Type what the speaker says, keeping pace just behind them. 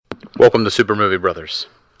Welcome to Super Movie Brothers.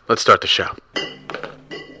 Let's start the show.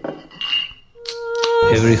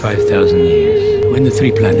 Every 5,000 years, when the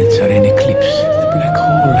three planets are in eclipse, the black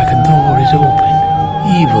hole like a door is open.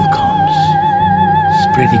 Evil comes,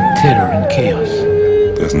 spreading terror and chaos.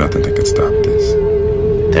 There's nothing that can stop this.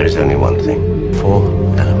 There is only one thing. 4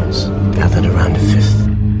 elements gathered around a fifth.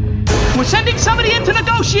 We're sending somebody in to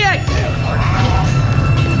negotiate!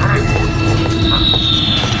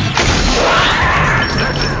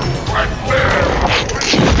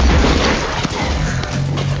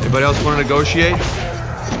 Anybody else want to negotiate?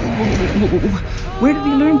 Where did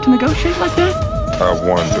he learn to negotiate like that? I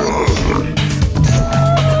wonder.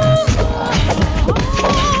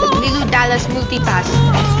 Lilu Dallas Multipass.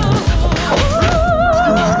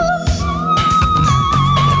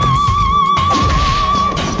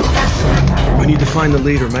 We need to find the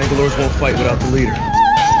leader. Mangalores won't fight without the leader.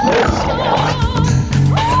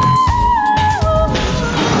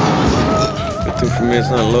 Good thing for me it's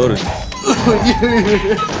not loaded.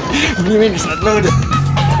 What do you mean it's not loaded?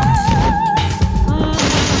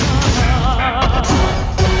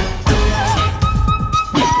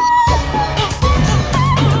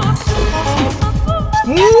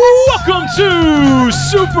 Welcome to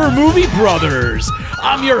Super Movie Brothers.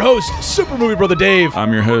 I'm your host, Super Movie Brother Dave.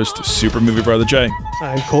 I'm your host, Super Movie Brother Jay.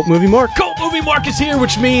 I'm Cult Movie Mark. Cult Movie Mark is here,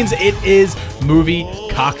 which means it is movie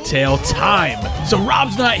cocktail time. So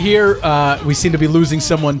Rob's not here. We seem to be losing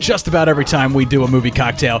someone just about every time we do a movie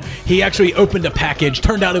cocktail. He actually opened a package.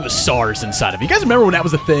 Turned out it was SARS inside of it. You guys remember when that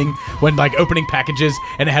was a thing? When like opening packages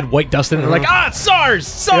and it had white dust in it? Like, it's SARS!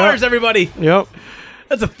 SARS, everybody! Yep.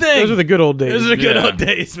 That's a thing. Those are the good old days. Those are the good old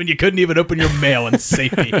days when you couldn't even open your mail in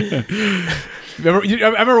safety. I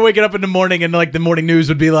remember waking up in the morning and like the morning news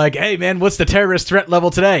would be like, "Hey man, what's the terrorist threat level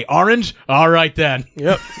today? Orange? All right then.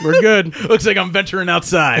 Yep, we're good. Looks like I'm venturing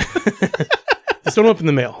outside." Just don't open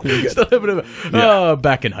the mail. You're good.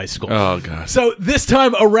 Back in high school. Oh, God. So this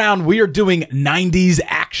time around, we are doing 90s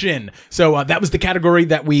action. So that was the category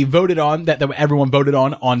that we voted on, that everyone voted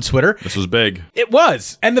on Twitter. This was big. It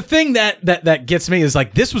was. And the thing that gets me is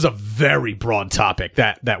like, this was a very broad topic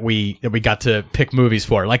that we got to pick movies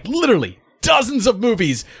for. Like literally dozens of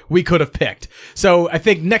movies we could have picked. So I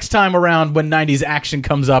think next time around when 90s action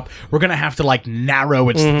comes up, we're going to have to like narrow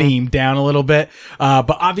its theme down a little bit.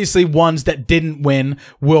 But obviously ones that didn't win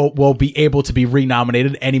will be able to be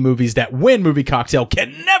renominated. Any movies that win Movie Cocktail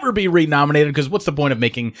can never be renominated because what's the point of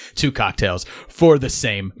making two cocktails for the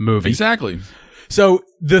same movie? Exactly. So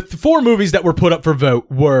the 4 movies that were put up for vote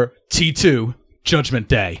were T2, Judgment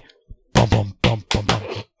Day. Bum, bum, bum, bum, bum.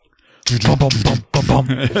 Bum, bum, bum, bum, bum.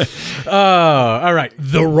 All right.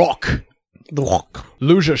 The Rock. The Rock.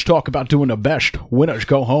 Losers talk about doing the best. Winners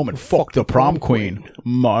go home and fuck the prom queen.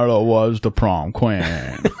 Marla was the prom queen.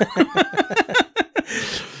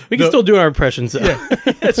 We can still do our impressions. Yeah,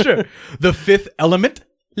 that's true. The Fifth Element.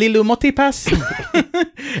 Lilu Motipas.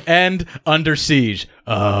 And Under Siege.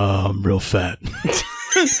 I'm real fat.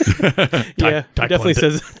 Yeah, he definitely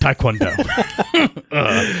says Taekwondo.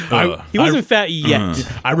 he wasn't fat yet.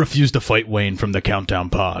 I refuse to fight Wayne from the Countdown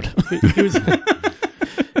Pod. He was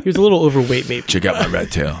a little overweight, maybe. Check out my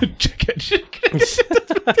rat tail.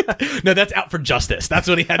 No, that's Out for Justice. That's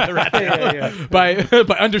what he had the rat tail. Yeah.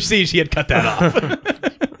 By Under Siege, he had cut that off.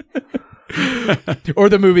 Or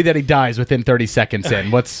the movie that he dies within 30 seconds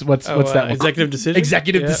in. What's that one? Executive Decision?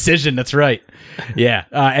 Executive Decision, that's right. Yeah.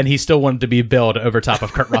 And he still wanted to be billed over top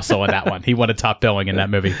of Kurt Russell in that one. He wanted top billing in that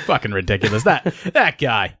movie. Fucking ridiculous. That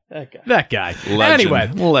guy. Legend.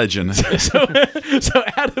 Anyway. Legend. So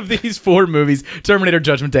out of these 4 movies, Terminator,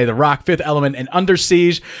 Judgment Day, The Rock, Fifth Element, and Under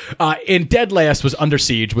Siege, in dead last was Under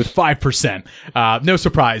Siege with 5%. No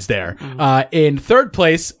surprise there. In third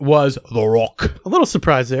place was The Rock. A little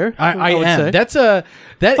surprise there. I would say.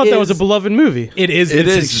 That was a beloved movie. It is.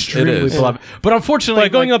 It's extremely beloved. But unfortunately,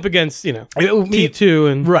 going up against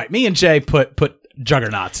T2 and right, me and Jay put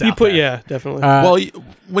juggernauts out there. Yeah, definitely. Well,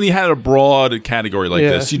 when you had a broad category like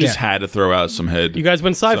this, you just had to throw out some head. You guys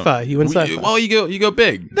went sci-fi. You went sci-fi. Well, you go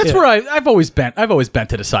big. That's where I've always bent to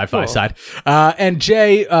the sci-fi side. And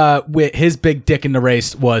Jay, with his big dick in the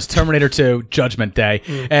race was Terminator 2, Judgment Day,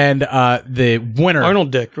 and the winner,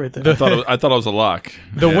 Arnold Dick, right there. I thought it was a lock.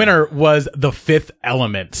 The winner was The Fifth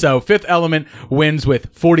Element. So Fifth Element wins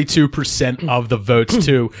with 42% of the votes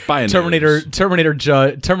to Terminator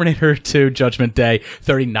 2, Judgment Day,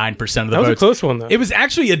 39% of the votes. That was a close one, though. It was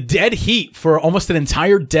actually a dead heat for almost an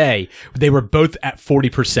entire day. They were both at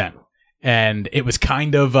 40%. and it was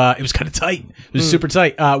kind of tight. It was super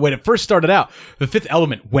tight. When it first started out, The Fifth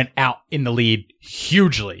Element went out in the lead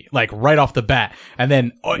hugely, like right off the bat, and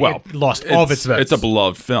then it lost all of its votes. It's a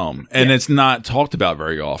beloved film, and it's not talked about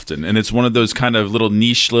very often, and it's one of those kind of little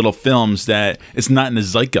niche little films that it's not in the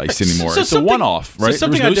zeitgeist anymore. It's a one-off, right? So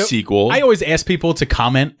There's no sequel. I always ask people to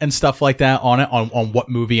comment and stuff like that on it, on what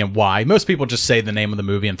movie and why. Most people just say the name of the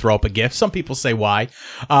movie and throw up a GIF. Some people say why,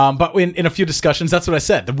 but in a few discussions, that's what I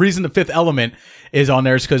said. The reason The Fifth Element is on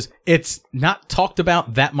there is because it's not talked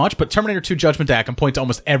about that much, but Terminator 2 Judgment Day, I can point to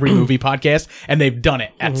almost every movie podcast, and they've done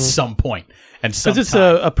it at some point. And because it's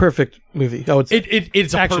a perfect movie. I would say.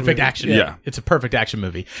 It's a perfect action movie. Yeah. It's a perfect action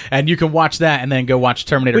movie. And you can watch that and then go watch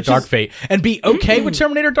Terminator Dark Fate and be okay with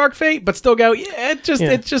Terminator Dark Fate, but still go,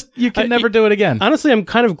 you can never do it again. Honestly, I'm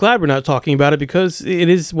kind of glad we're not talking about it because it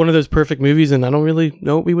is one of those perfect movies and I don't really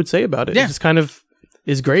know what we would say about it. Yeah. It just kind of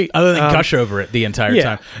is great. Other than gush over it the entire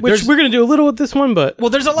time. Which we're going to do a little with this one, but... Well,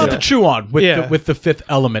 there's a lot to chew on with the Fifth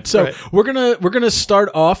Element. So we're gonna start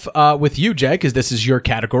off with you, Jay, because this is your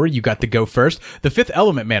category. You got to go first. The Fifth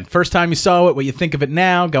Element, man. First time you saw it, what you think of it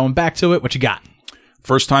now, going back to it, what you got?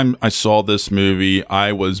 First time I saw this movie,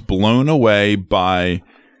 I was blown away by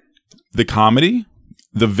the comedy,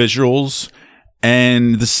 the visuals,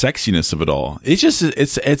 and the sexiness of it all.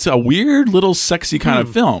 It's a weird little sexy kind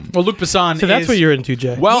of film. Well, Luc Besson So that's what you're into,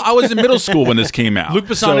 Jay. Well, I was in middle school when this came out. Luc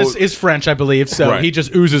Besson is French, I believe, so Right. he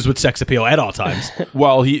just oozes with sex appeal at all times.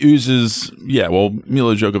 Well, he oozes. Yeah. Well,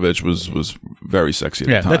 Mila Djokovic was very sexy at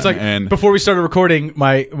the time. That's like and before we started recording,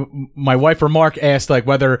 my wife or Mark asked like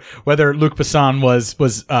whether Luc Besson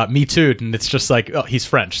was Me Too'd, and it's just like, oh, he's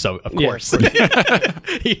French, so of course.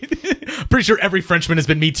 Pretty sure every Frenchman has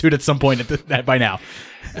been Me Too'd at some point by now.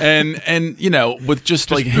 and you know, with just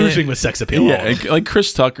like oozing with sex appeal. Yeah, like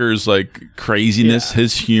Chris Tucker's like craziness,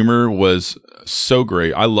 his humor was so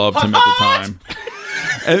great. I loved him at the time.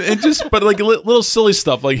 And just, but like little silly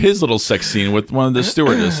stuff, like his little sex scene with one of the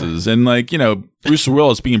stewardesses, and like, you know, Bruce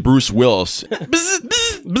Willis being Bruce Willis.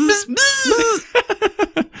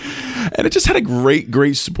 And it just had a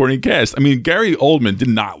great supporting cast. I mean, Gary Oldman did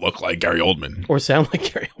not look like Gary Oldman. Or sound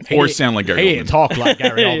like Gary Oldman. He didn't talk like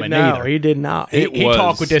Gary Oldman No, either. he did not. He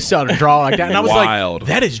talked with this southern drawl like that. And I was wild. like,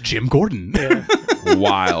 that is Jim Gordon.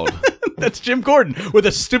 Wild. That's Jim Gordon with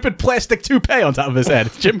a stupid plastic toupee on top of his head.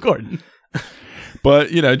 It's Jim Gordon.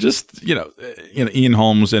 But, you know, just, Ian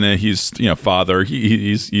Holmes in it, he's, father.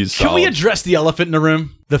 He's Can solid. we address the elephant in the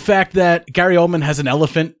room? The fact that Gary Oldman has an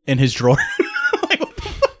elephant in his drawer.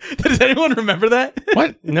 Does anyone remember that?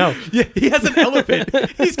 What? No. Yeah, he has an elephant.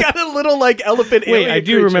 He's got a little like elephant. Wait, I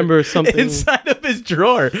do remember something inside of his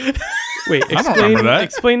drawer. Wait, I don't remember that.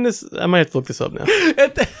 Explain this. I might have to look this up now.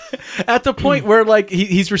 At the point where like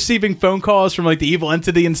he's receiving phone calls from like the evil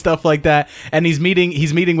entity and stuff like that, and he's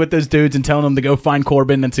meeting with those dudes and telling them to go find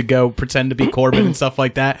Corbin and to go pretend to be Corbin and stuff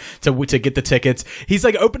like that to get the tickets. He's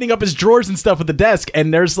like opening up his drawers and stuff at the desk,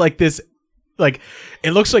 and there's like this. Like,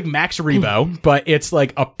 it looks like Max Rebo, but it's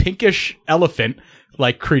like a pinkish elephant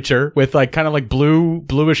like creature with like kind of like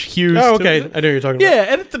bluish hues. Oh, okay. I know what you're talking about.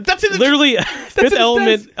 Yeah, and that's in the literally Fifth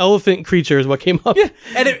Element elephant creature is what came up. Yeah,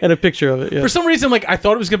 and a picture of it. Yeah. For some reason, like I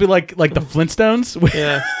thought it was gonna be like the Flintstones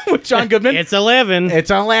with John Goodman. It's 11.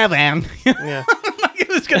 It's 11. Yeah, It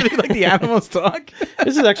was gonna be like the animals talk.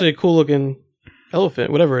 this is actually a cool looking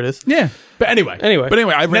elephant, whatever it is. Yeah, but anyway,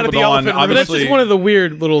 I rambled on. That's Obviously, just one of the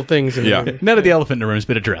weird little things. In Yeah. the movie. none of the elephant in the room has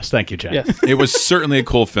been addressed. Thank you, Jack. Yes. it was certainly a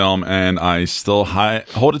cool film, and I still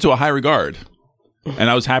hold it to a high regard. And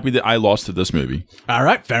I was happy that I lost to this movie. All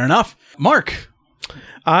right, fair enough. Mark.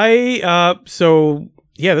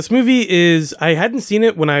 This movie is. I hadn't seen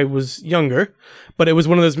it when I was younger, but it was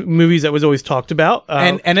one of those movies that was always talked about.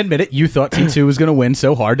 And admit it, you thought T2 was going to win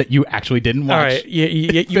so hard that you actually didn't watch. All right,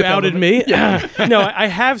 you outed me. No, I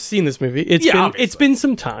have seen this movie. It's been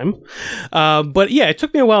some time, but yeah, it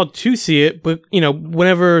took me a while to see it. But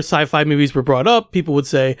whenever sci-fi movies were brought up, people would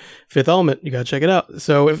say Fifth Element, you gotta check it out.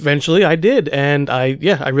 So eventually, I did, and I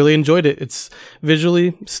really enjoyed it. It's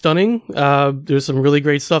visually stunning. There's some really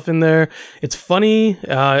great stuff in there. It's funny.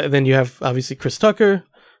 Then you have obviously Chris Tucker,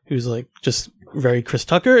 who's like just very Chris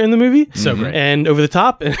Tucker in the movie. So great. And over the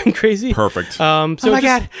top and crazy. Perfect. God.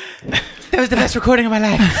 That was the best recording of my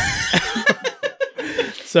life.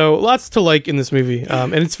 So lots to like in this movie.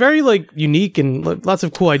 And it's very like unique and lots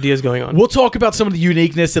of cool ideas going on. We'll talk about some of the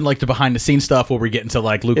uniqueness and like the behind the scenes stuff where we get into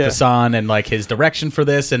like Luc Besson and like his direction for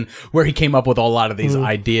this and where he came up with a lot of these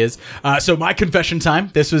ideas. So my confession time,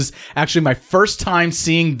 this was actually my first time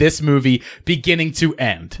seeing this movie beginning to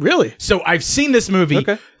end. Really? So I've seen this movie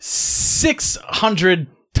 600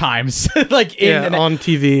 times, like on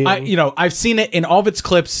TV. I've seen it in all of its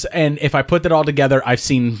clips, and if I put that all together, I've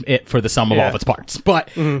seen it for the sum of all of its parts. But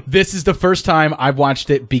this is the first time I've watched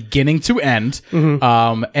it beginning to end.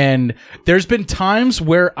 And there's been times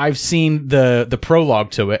where I've seen the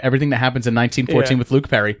prologue to it, everything that happens in 1914 with Luke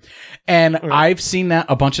Perry, and I've seen that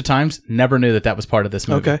a bunch of times. Never knew that was part of this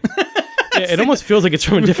movie. Okay. Yeah, it almost feels like it's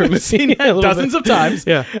from a different movie. Seen that dozens of times.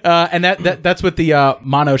 Yeah. And that's with the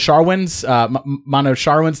Mono Sharwins. Mono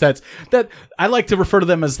Sharwins. That I like to refer to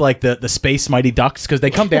them as like the Space Mighty Ducks, because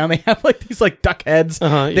they come down, they have like these like duck heads.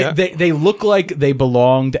 They look like they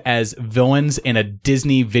belonged as villains in a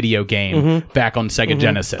Disney video game back on Sega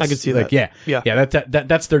Genesis. I could see like, that. Yeah.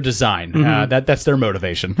 That's their design. That's their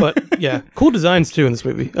motivation. But yeah, cool designs too in this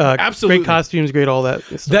movie. Absolutely, great costumes, great all that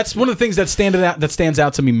stuff. That's one of the things that stands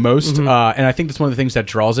out to me most. And I think that's one of the things that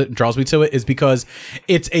draws me to it, is because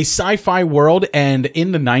it's a sci-fi world, and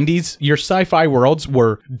in the 90s, your sci-fi worlds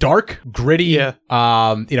were dark, gritty. Yeah.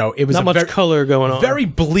 It was not much color going on. Very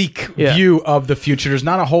bleak view of the future. There's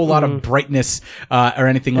not a whole lot of brightness or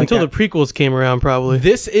anything like that. Until the prequels came around, probably.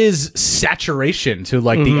 This is saturation to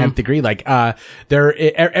like the nth degree. Like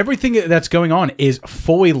everything that's going on is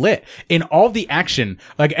fully lit in all the action.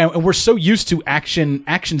 Like, and we're so used to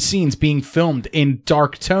action scenes being filmed in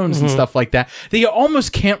dark tones and stuff like that you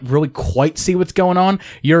almost can't really quite see what's going on.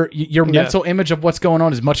 Your mental image of what's going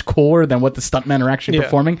on is much cooler than what the stuntmen are actually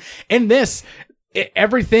performing. In this,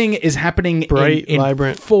 everything is happening bright, in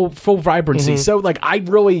vibrant, full vibrancy. So like I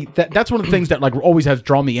really that's one of the things that like always has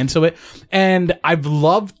drawn me into it, and I've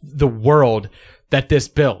loved the world that this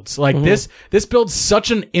builds. Like this builds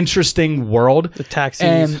such an interesting world. The taxis.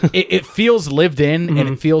 And it feels lived in and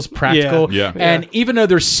it feels practical. Yeah. And even though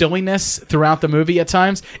there's silliness throughout the movie at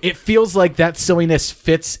times, it feels like that silliness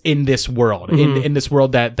fits in this world, in this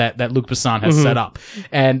world that Luc Besson has set up.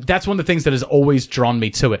 And that's one of the things that has always drawn me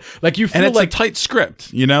to it. Like you feel and it's like a tight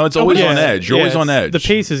script, it's always on edge. You're always on edge. The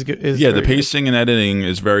pace is good. The pacing and editing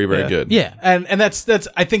is very, very good. Yeah. And that's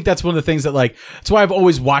I think that's one of the things that like, that's why I've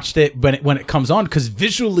always watched it when it comes on, because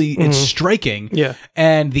visually it's striking. Yeah.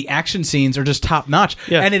 And the action scenes are just top notch.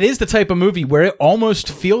 Yeah. And it is the type of movie where it almost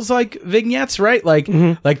feels like vignettes, right? Like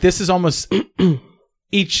this is almost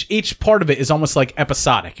each part of it is almost like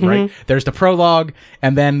episodic, right? There's the prologue,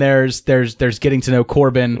 and then there's getting to know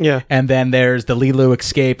Corbin, and then there's the Lilu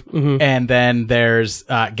escape, and then there's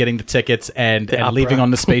getting the tickets and leaving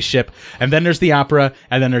on the spaceship, and then there's the opera,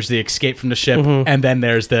 and then there's the escape from the ship, and then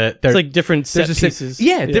there's it's like different set pieces.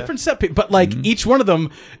 Different set pieces. But like each one of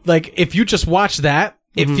them, like if you just watch that,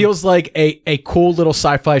 it feels like a cool little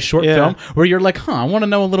sci-fi short film where you're like, I want to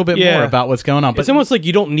know a little bit more about what's going on. But it's almost like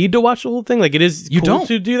you don't need to watch the whole thing. Like it is cool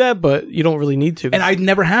to do that, but you don't really need to. And I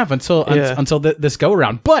never have until this go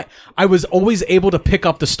around. But I was always able to pick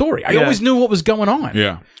up the story. I always knew what was going on.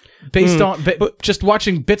 Yeah. Based on just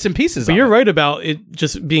watching bits and pieces. But you're right about it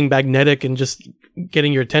just being magnetic and just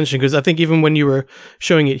getting your attention, because I think even when you were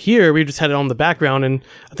showing it here, we just had it on the background, and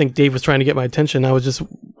I think Dave was trying to get my attention.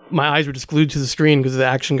 My eyes were just glued to the screen because of the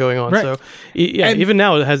action going on. Right. So even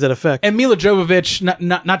now it has that effect. And Mila Jovovich,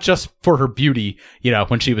 not just for her beauty,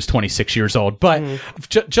 when she was 26 years old, but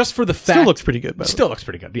just for the fact, still looks pretty good. Looks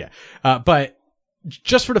pretty good, yeah. But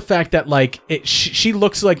just for the fact that like she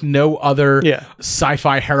looks like no other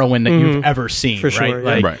sci-fi heroine that you've ever seen, for right? Sure,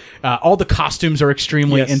 like all the costumes are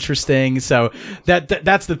extremely interesting. So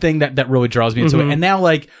that's the thing that really draws me into it. And now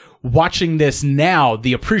like watching this now,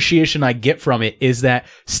 the appreciation I get from it is that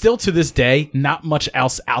still to this day, not much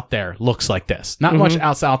else out there looks like this. Not much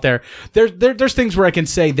else out there. There's things where I can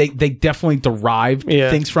say they definitely derived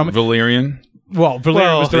things from it. Valerian. Well,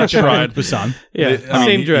 Valerian was directed by Besson.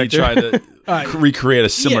 Same director. He tried to recreate a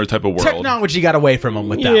similar type of world. Technology got away from him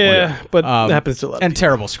with that one. Yeah, but that happens to a lot. And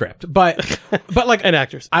terrible script. But like and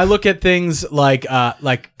actors. I look at things like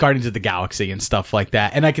Guardians of the Galaxy and stuff like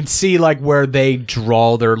that, and I can see like where they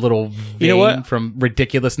draw their little vein from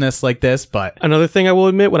ridiculousness like this. But another thing I will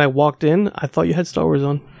admit, when I walked in, I thought you had Star Wars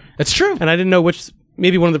on. That's true. And I didn't know which,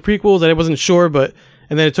 maybe one of the prequels, I wasn't sure,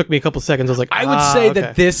 and then it took me a couple seconds. I was like, I would say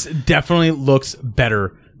that this definitely looks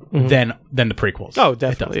better than the prequels. Oh,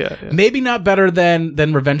 definitely. Yeah. Maybe not better than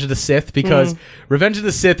Revenge of the Sith, because Revenge of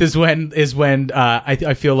the Sith is when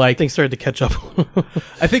I feel like things started to catch up.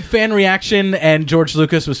 I think fan reaction, and George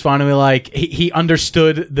Lucas was finally like he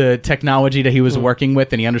understood the technology that he was working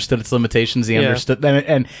with, and he understood its limitations. He understood them,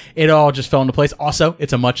 and it all just fell into place. Also,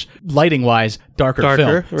 it's a much lighting wise darker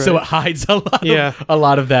film, right. so it hides a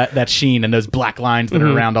lot of that sheen and those black lines that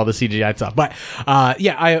are around all the CGI stuff. But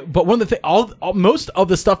but one of the most of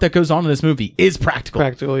the stuff that goes on in this movie is practical.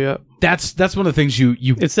 Practical, yeah. That's one of the things you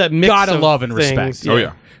It's that mix gotta of love and things, respect. Oh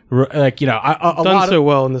yeah. Like, you know, a Done lot so of,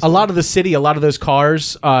 well in this a one. lot of the city, a lot of those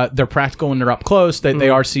cars, they're practical when they're up close. They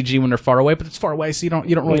are CG when they're far away, but it's far away, so you don't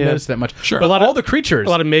really Yeah. notice that much. Sure. But A lot of- all the creatures, A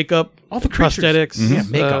lot of makeup, all the creatures, prosthetics, yeah,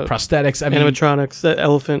 makeup, prosthetics. I mean, animatronics, that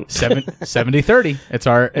elephant. 70-30. It's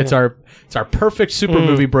our perfect Super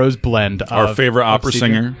Movie Bros blend. Our favorite opera CG.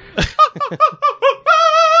 singer.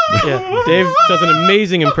 Yeah, Dave does an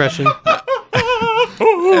amazing impression.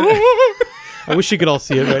 I wish you could all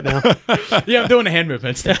see it right now. Yeah, I'm doing the hand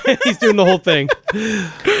movements. He's doing the whole thing.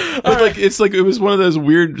 It's like it was one of those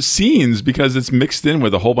weird scenes because it's mixed in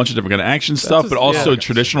with a whole bunch of different kind of action stuff, but also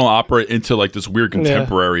traditional opera into like this weird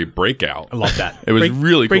contemporary breakout. I love that. It was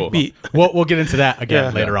really cool. Breakbeat. We'll get into that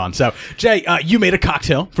again later on. So, Jay, you made a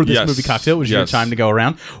cocktail for this Yes. movie cocktail. It was your Yes. time to go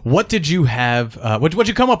around. What did you have? What'd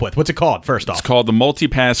you come up with? What's it called? First off, It's called the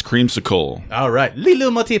Multipass Creamsicle. all right, Lilo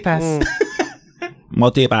Multipass.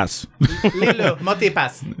 Multipass. Lilo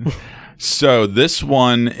Multipass. So this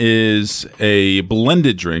one is a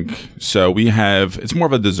blended drink. So we have, it's more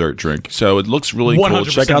of a dessert drink. So it looks really cool.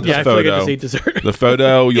 100% Check out the Yeah, I feel like I photo. just ate dessert. The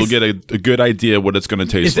photo, you'll get a good idea what it's going to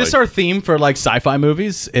taste Is this like. our theme for like sci-fi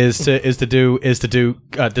movies? Is to do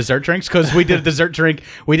dessert drinks? Because we did a dessert drink.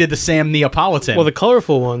 We did the Sam Neapolitan. Well, the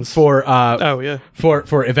colorful ones. for Oh, yeah.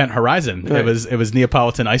 for Event Horizon. Right. It was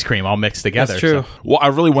Neapolitan ice cream all mixed together. That's true. so. Well, I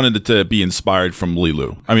really wanted it to be inspired from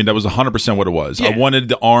Lilu. I mean, that was 100% what it was. I Yeah. wanted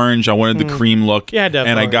the orange, I wanted the cream look, Yeah,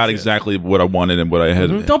 definitely. and I got Yeah. exactly what I wanted and what I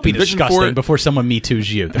had. Don't be envisioned for disgusting it. before someone Me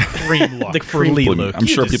Too's you. The cream look. The cream Lilo. Believe me, I'm You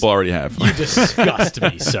sure dis- people already have. You disgust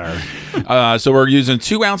me, sir. So we're using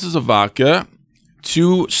 2 ounces of vodka,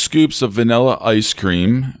 2 scoops of vanilla ice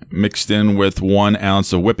cream mixed in with 1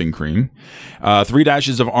 ounce of whipping cream, 3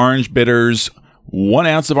 dashes of orange bitters, 1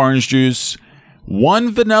 ounce of orange juice,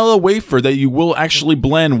 1 vanilla wafer that you will actually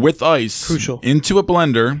blend with ice Crucial. into a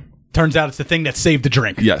blender. Turns out it's the thing that saved the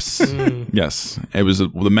drink. Yes. Yes. It was the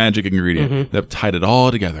magic ingredient that tied it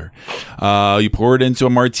all together. You pour it into a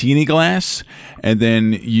martini glass, and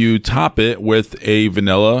then you top it with a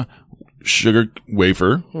vanilla sugar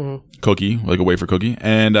wafer cookie, like a wafer cookie.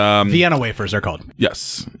 And Vienna wafers are called.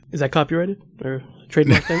 yes. Is that copyrighted? Or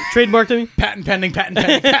trademarked? Trademarked, I mean? Patent pending, patent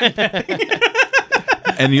pending, patent pending.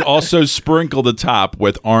 And you also sprinkle the top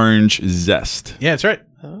with orange zest. Yeah, that's right.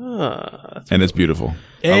 And it's beautiful.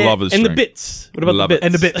 I love this And the drink. bits. What about Love the it. bits?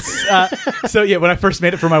 And the bits. So yeah, when I first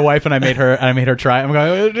made it for my wife and I made her try it, I'm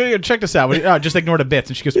going, oh, check this out. Just ignore the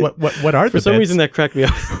bits. And she goes, what are the bits? For some reason, that cracked me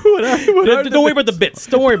up. what are Don't worry about the bits.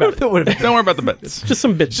 Don't worry about it. Don't worry about the bits. Just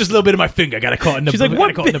some bits. Just a little bit of my finger. Got to caught in the. She's like, gotta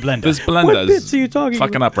what caught in the blender. This blender What bits is are you talking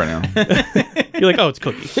fucking up right now. You're like, oh, it's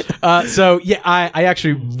cookie. So yeah, I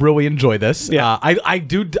actually really enjoy this. Yeah.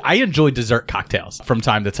 I enjoy dessert cocktails from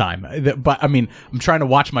time to time. But I mean, I'm trying to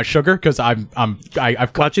watch my sugar because I've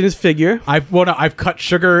cut, Watching his figure. I've cut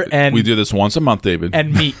sugar and We do this once a month, David.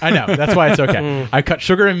 and meat. I know that's why it's okay. I cut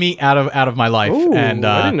sugar and meat out of my life, Ooh, and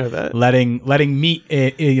I didn't know that. letting meat,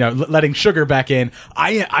 letting sugar back in.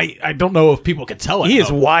 I don't know if people can tell it. He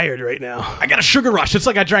is wired right now. I got a sugar rush. It's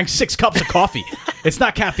like I drank 6 cups of coffee. It's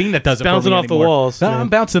not caffeine that does it. Bouncing for me off the anymore. walls, I'm man.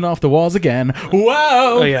 bouncing off the walls again.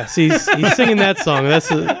 Whoa! Oh, yeah. See, he's singing that song. That's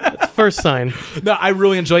the first sign. No, I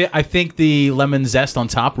really enjoy it. I think the lemon zest on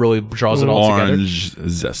top really draws it all together. Orange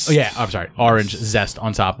zest. Oh, yeah, I'm sorry. Orange zest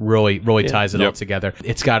on top really ties it all Yep. together.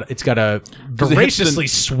 It's got a hits the- voraciously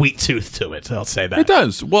sweet tooth to it. I'll say that. It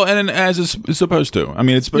does. Well, and as it's supposed to. I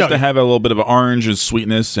mean, it's supposed No, to have a little bit of orange and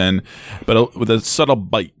sweetness, but with a subtle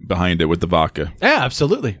bite behind it with the vodka. Yeah,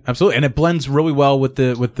 absolutely, and it blends really well with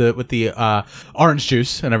the orange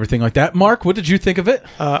juice and everything like that. Mark, what did you think of it?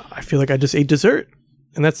 I feel like I just ate dessert,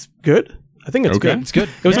 and that's good. I think it's Okay. good. It's good.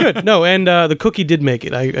 It was good. No, and the cookie did make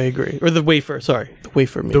it. I agree. Or the wafer. Sorry. The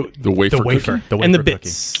wafer made it. The wafer, The wafer, cookie? the wafer And the cookie.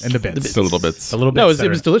 bits. and the bits, The little bits. the little bits. No, it that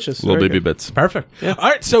was are- delicious. Little Very baby good. bits. Perfect. All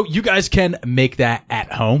right, so you guys can make that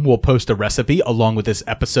at home. We'll post a recipe along with this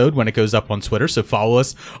episode when it goes up on Twitter. So follow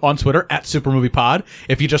us on Twitter at SuperMoviePod.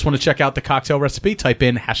 If you just want to check out the cocktail recipe, type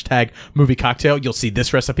in #moviecocktail. You'll see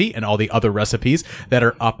this recipe and all the other recipes that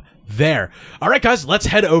are up there. All right, guys, let's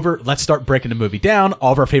head over. Let's start breaking the movie down.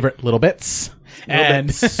 All of our favorite little bits.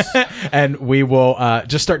 And we will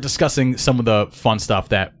just start discussing some of the fun stuff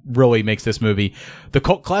that really makes this movie the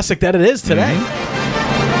cult classic that it is today.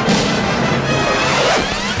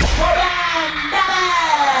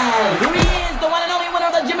 Here he is, the one and only winner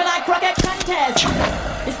of the Gemini Croquette Contest.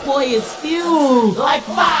 This boy is fueled like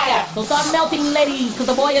fire. So start melting, ladies, because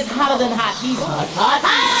the boy is hotter than hot. He's hot, hot.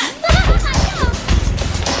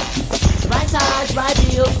 Right side, right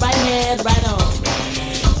heel, right hand, right on.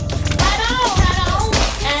 Right on, right on.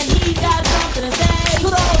 And he got something to say to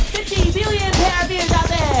those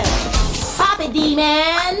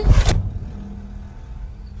man.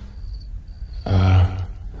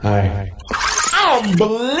 Hi.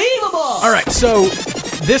 Unbelievable. All right, so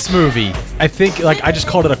this movie, I think, like, I just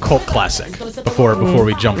called it a cult classic before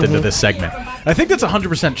we jumped into this segment. I think that's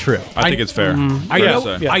 100% true. I think it's fair.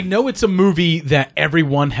 I know it's a movie that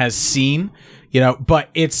everyone has seen, but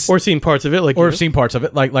it's or seen parts of it,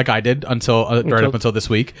 like I did until right up until this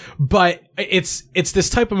week. But it's this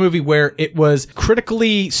type of movie where it was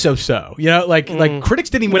critically so. Like critics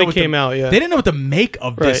didn't even when know it came out. Yeah, they didn't know what to make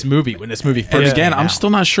of this movie when this movie first. And again, came I'm out. still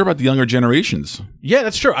not sure about the younger generations. Yeah,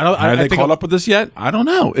 that's true. Have they caught up with this yet? I don't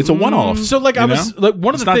know. It's a one-off. So like I was like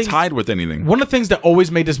one of it's the things not tied with anything. One of the things that always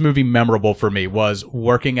made this movie memorable for me was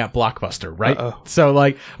working at Blockbuster, right? So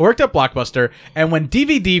like I worked at Blockbuster, and when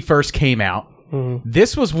DVD first came out,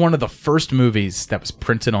 this was one of the first movies that was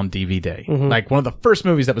printed on DVD. Like one of the first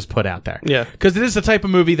movies that was put out there. Yeah. Because it is the type of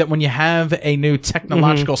movie that when you have a new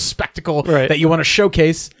technological spectacle that you want to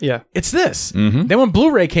showcase, it's this. Then when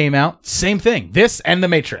Blu-ray came out, same thing. This and The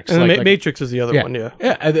Matrix. And Matrix is the other one, yeah.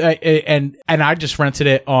 And I just rented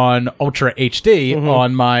it on Ultra HD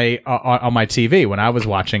on my TV when I was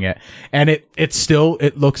watching it. And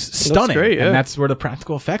it looks stunning. Great, yeah. And that's where the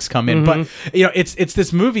practical effects come in. But it's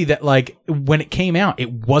this movie that like when it came out,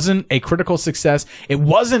 it wasn't a critical success. It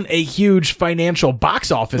wasn't a huge financial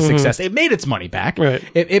box office success. It made its money back. Right.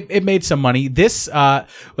 It made some money. This, a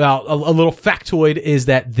little factoid is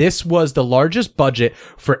that this was the largest budget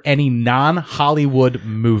for any non-Hollywood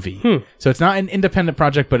movie. So it's not an independent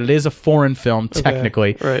project, but it is a foreign film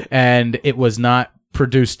technically. Right. And it was not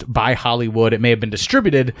produced by Hollywood. It may have been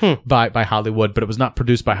distributed by Hollywood, but it was not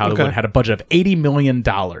produced by Hollywood. It had a budget of $80 million,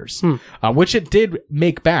 which it did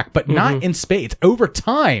make back, but not in spades. Over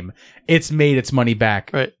time, it's made its money back.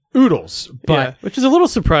 Right. Oodles, but which is a little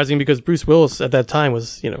surprising because Bruce Willis at that time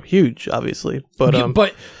was, huge, obviously. But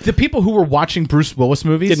but the people who were watching Bruce Willis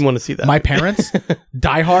movies didn't want to see that. My parents,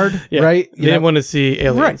 Die Hard, right? They didn't want to see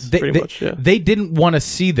Aliens, They, pretty much. Yeah. They didn't want to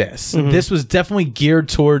see this. This was definitely geared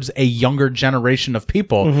towards a younger generation of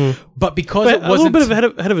people, but because it wasn't a little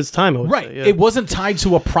bit ahead of its time, I would say, yeah. It wasn't tied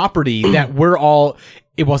to a property that we're all.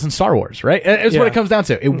 It wasn't Star Wars, right? It's what it comes down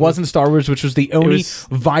to. It wasn't Star Wars, which was the only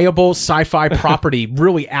viable sci-fi property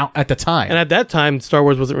really out at the time. And at that time, Star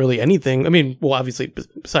Wars wasn't really anything. I mean, well, obviously,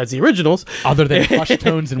 besides the originals, other than hushed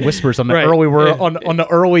tones and whispers on the early world, on the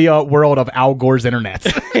early world of Al Gore's internet.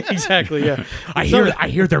 Exactly. Yeah. I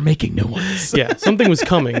hear they're making new ones. Yeah, something was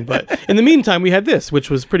coming, but in the meantime, we had this, which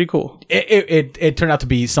was pretty cool. It turned out to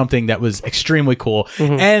be something that was extremely cool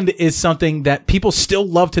and is something that people still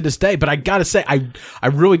love to this day. But I gotta say, I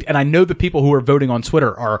really, and I know the people who are voting on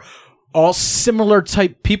Twitter are all similar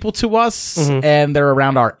type people to us, and they're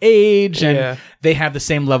around our age, and they have the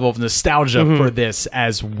same level of nostalgia for this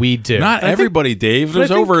as we do. Not everybody, Dave.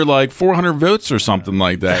 There's over like 400 votes or something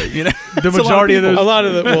like that. The majority of those, a lot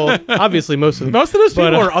of them. Well, obviously, most of those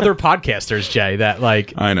people are other podcasters, Jay. That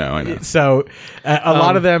like I know. So a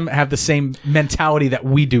lot of them have the same mentality that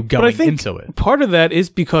we do going into it. Part of that is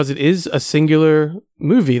because it is a singular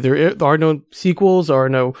movie. There are no sequels or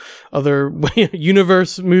no other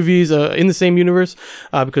universe movies in the same universe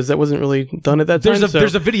because that wasn't really done at that time.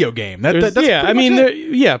 There's a video game. That's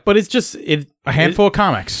but it's just a handful of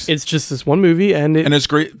comics. It's just this one movie, and it's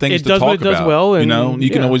great things to does talk what it does about. Well, and you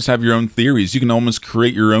can always have your own theories. You can almost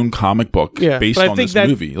create your own comic book based on this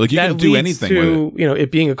movie. Like you can do anything with it.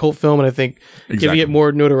 It being a cult film, and I think giving it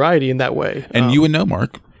more notoriety in that way. And you would know,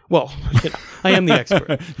 Mark. Well, I am the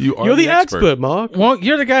expert. You're the expert, Mark. Well,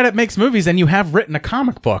 you're the guy that makes movies, and you have written a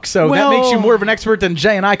comic book, so that makes you more of an expert than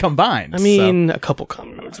Jay and I combined. I mean, a couple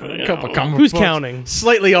comic books. Who's counting?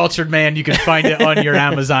 Slightly Altered Man. You can find it on your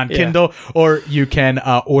Amazon Kindle, or you can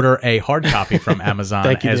order a hard copy from Amazon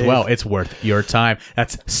as well. It's worth your time.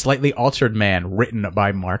 That's Slightly Altered Man, written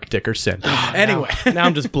by Mark Dickerson. Anyway, now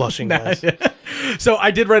I'm just blushing, guys. So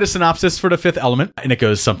I did write a synopsis for The Fifth Element, and it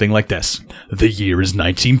goes something like this. The year is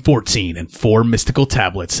 1914, and 4 mystical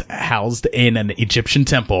tablets housed in an Egyptian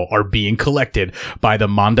temple are being collected by the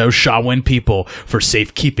Mondo Shawin people for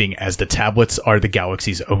safekeeping, as the tablets are the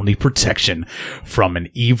galaxy's only protection from an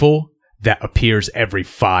evil that appears every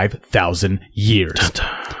 5,000 years.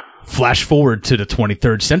 Flash forward to the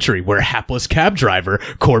 23rd century, where a hapless cab driver,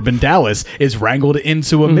 Corbin Dallas, is wrangled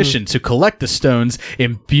into a mission to collect the stones,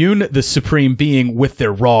 imbue the Supreme Being with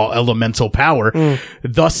their raw elemental power,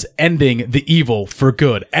 thus ending the evil for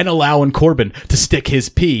good, and allowing Corbin to stick his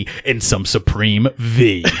P in some Supreme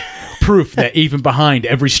V. Proof that even behind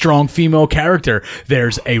every strong female character,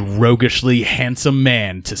 there's a roguishly handsome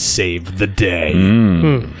man to save the day.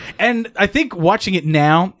 And I think watching it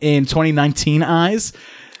now in 2019 eyes,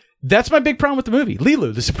 That's my big problem with the movie.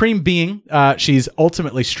 Lilu, the supreme being, she's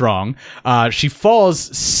ultimately strong. She falls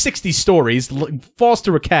 60 stories, falls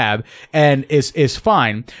through a cab, and is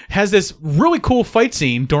fine. Has this really cool fight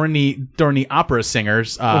scene during the opera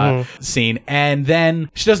singers scene, and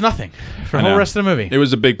then she does nothing for the whole rest of the movie. It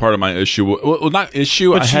was a big part of my issue. Well, not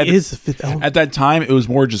issue. But she is the fifth element. At that time, it was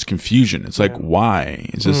more just confusion. It's like, why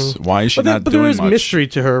is this? Why is she not but doing there is much? mystery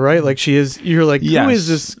to her, right? Like she is. You're like, who is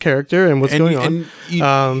this character and what's going on?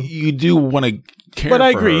 And you do want to care but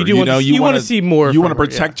I for agree. her. You do want to see more. You want to from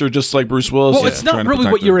her, protect her just like Bruce Willis. Well, it's not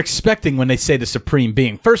really what you're expecting when they say the supreme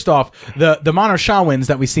being. First off, the Monoshawins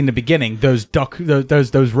that we see in the beginning, those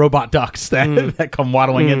robot ducks that that come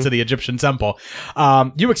waddling into the Egyptian temple,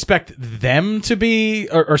 you expect them to be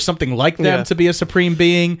or something like them to be a supreme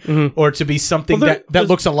being, or to be something that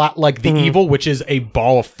looks a lot like the evil, which is a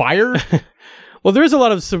ball of fire. Well, there is a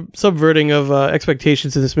lot of subverting of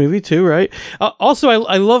expectations in this movie too, right? Also,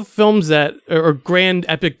 I love films that or grand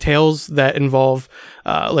epic tales that involve,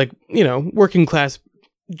 working class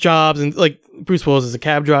jobs, and like Bruce Willis is a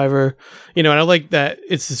cab driver, and I like that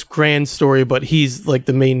it's this grand story, but he's like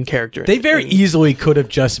the main character. They very easily could have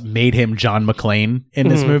just made him John McClane in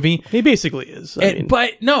this movie. He basically is,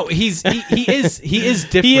 but no, he is different. He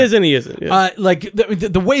is and he isn't. Yeah. Like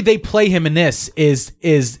the way they play him in this is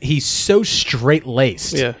he's so straight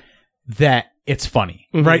laced that it's funny,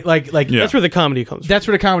 right? Like that's where the comedy comes from. That's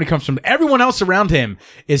where the comedy comes from. Everyone else around him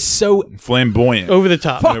is so flamboyant, over the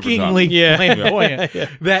top, fuckingly flamboyant.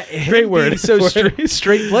 That great word, so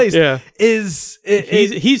straight laced.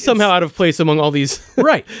 He's somehow out of place among all these.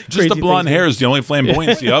 Right, just the blonde hair is the only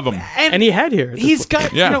flamboyancy of him, and he had hair. He's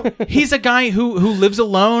got, he's a guy who lives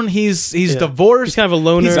alone. He's divorced. He's kind of a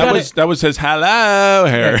loner. That was his hello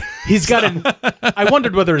hair. He's got I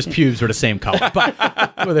wondered whether his pubes were the same color, but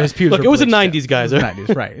whether his pubes. Look, were it was the bleached. 90s, guys. Right?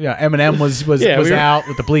 90s, right? Yeah, Eminem was out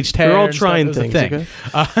with the bleached hair. We're all trying things, thing. Okay?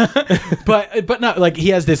 But no, like he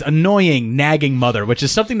has this annoying, nagging mother, which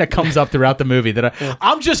is something that comes up throughout the movie. That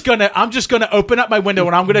I'm just gonna open up my window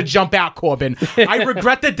and I'm gonna jump out, Corbin. I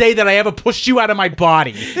regret the day that I ever pushed you out of my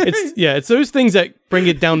body. It's those things that bring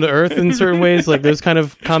it down to earth in certain ways, like those kind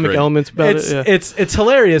of comic elements about it. It's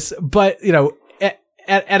hilarious, but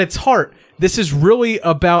at its heart, this is really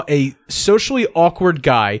about a socially awkward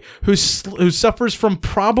guy who suffers from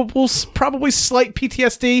probably slight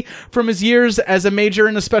PTSD from his years as a major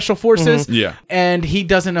in the special forces. Yeah, and he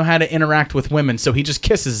doesn't know how to interact with women, so he just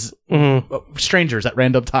kisses strangers at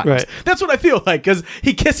random times. Right. That's what I feel like, because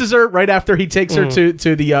he kisses her right after he takes her to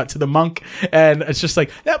the monk, and it's just like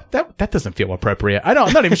that doesn't feel appropriate.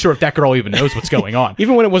 I'm not even sure if that girl even knows what's going on.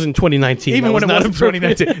 Even when it wasn't 2019. Even when it wasn't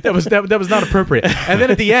 2019, that was not appropriate. And then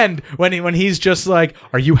at the end, when he's just like,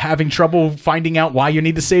 "Are you having trouble finding out why you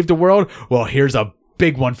need to save the world? Well, here's a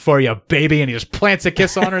big one for you, baby," and he just plants a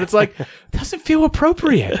kiss on her, and it's like, doesn't feel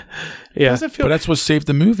appropriate. Yeah, but that's what saved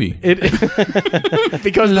the movie.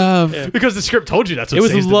 Because the script told you that's what it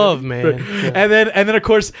was. Saves Love, the man. movie. And then of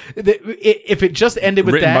course, if it just ended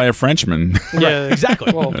with Written that, by a Frenchman. Yeah,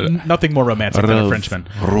 exactly. Well, nothing more romantic than a Frenchman.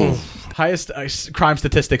 Highest crime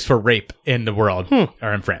statistics for rape in the world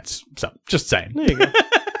are in France. So, just saying. There you go.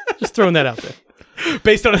 Just throwing that out there.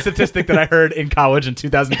 Based on a statistic that I heard in college in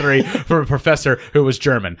 2003 from a professor who was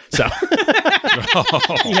German. So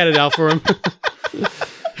he had it out for him.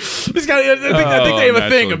 This guy, I think they have a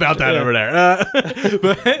thing about that over there.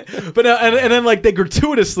 And then like they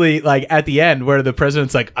gratuitously, like at the end where the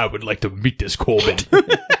president's like, "I would like to meet this Corbin."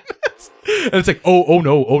 And it's like, oh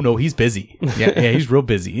no, he's busy. Yeah, he's real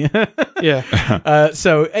busy. Yeah.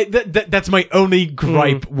 So that's my only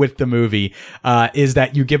gripe with the movie, is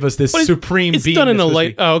that you give us this supreme it's being. It's done in a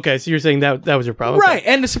light. Oh, okay. So you're saying that was your problem, right?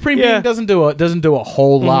 Okay. And the supreme being doesn't do a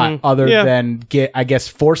whole lot other than get, I guess,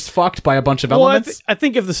 force fucked by a bunch of elements. I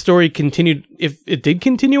think if the story continued, if it did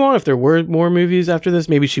continue on, if there were more movies after this,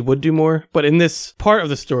 maybe she would do more. But in this part of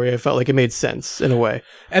the story, I felt like it made sense in a way.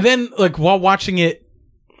 And then, like while watching it.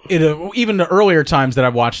 Even the earlier times that I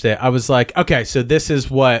watched it, I was like, okay, so this is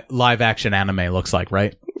what live action anime looks like,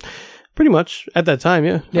 right? Pretty much at that time,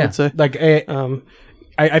 yeah. I would say. Like,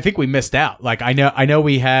 I think we missed out. Like, I know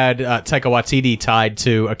we had Taika Waititi tied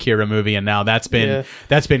to Akira movie, and now that's been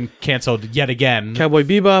canceled yet again. Cowboy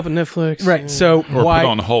Bebop and Netflix, right? So or put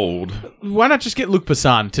on hold. Why not just get Luc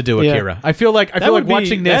Besson to do Akira? I feel like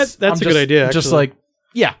watching this. That's a good idea. Just actually.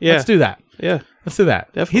 like, let's do that. Yeah. Let's do that.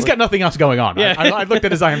 Definitely. He's got nothing else going on. Yeah. I looked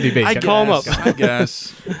at his IMDb. I'd call him up. I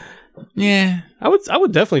guess. Yeah. I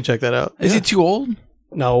would definitely check that out. Is he too old?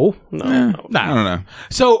 No. I don't know.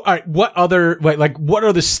 So, all right, what are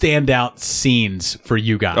the standout scenes for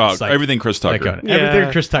you guys? Oh, everything Chris Tucker.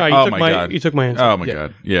 Everything Chris Tucker. Right, Oh my god. You took my answer. Oh my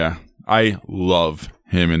god. Yeah. I love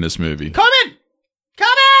him in this movie. Come in!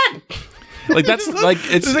 Like that's like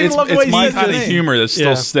it's my kind of humor that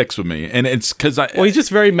still sticks with me, and it's because he's just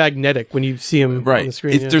very magnetic when you see him on the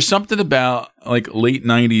screen. There's something about like late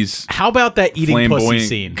 '90s. How about that eating pussy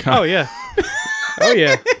scene? Oh yeah. Oh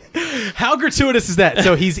yeah. How gratuitous is that?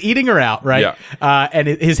 So he's eating her out, right? Yeah. And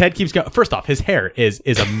his head keeps going. First off, his hair is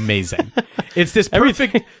amazing. It's this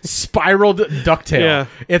perfect spiraled ducktail. Yeah.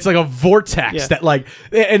 It's like a vortex that like,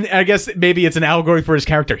 and I guess maybe it's an allegory for his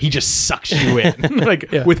character. He just sucks you in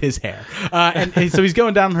like with his hair. And so he's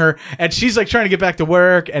going down her, and she's like trying to get back to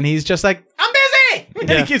work, and he's just like, I'm busy.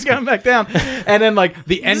 And he keeps going back down, and then like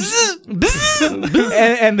the engine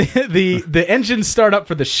and the engines start up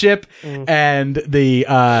for the ship, and the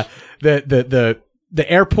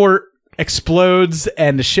airport explodes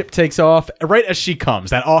and the ship takes off right as she comes.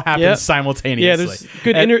 That all happens simultaneously. Yeah, there's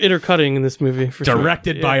good intercutting in this movie. For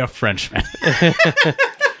directed by a Frenchman.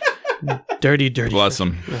 Dirty. Bless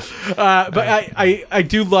him. But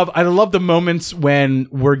I love the moments when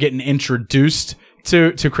we're getting introduced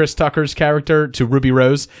to Chris Tucker's character, to Ruby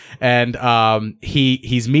Rose, and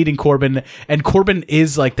he's meeting Corbin, and Corbin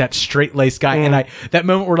is like that straight laced guy, and that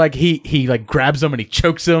moment where like he like grabs him and he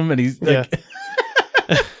chokes him, and he's like,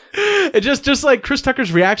 it just like Chris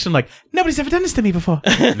Tucker's reaction, like nobody's ever done this to me before.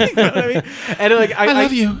 You know what I mean? And like I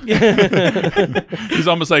love you. He's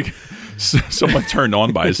almost like someone turned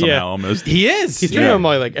on by somehow. Almost. He is. He's turned on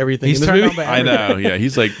by like everything. He's in this turned movie. on by I know. Yeah,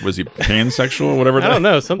 he's like, was he pansexual or whatever? I don't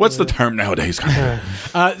know. What's the term nowadays? One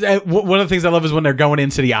of the things I love is when they're going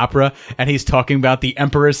into the opera and he's talking about the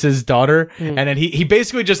Empress's daughter, and then he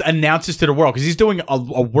basically just announces to the world, because he's doing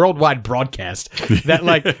a worldwide broadcast that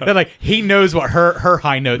like he knows what her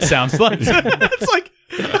high note sounds like. It's like,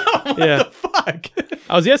 what the fuck?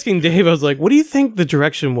 I was asking Dave, I was like, what do you think the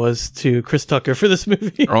direction was to Chris Tucker for this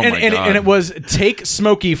movie? Oh my God. And it was take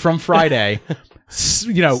Smokey from Friday,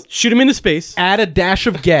 shoot him into space, add a dash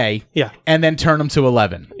of gay, and then turn him to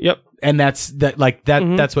 11. Yep. And that's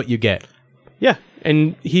what you get. Yeah.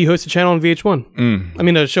 And he hosts a channel on VH1. I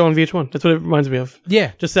mean, a show on VH1. That's what it reminds me of.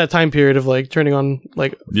 Yeah. Just that time period of like turning on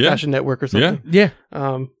like Fashion Network or something. Yeah.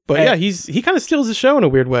 But he kind of steals the show in a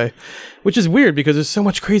weird way, which is weird because there's so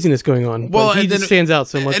much craziness going on. Well, he just stands out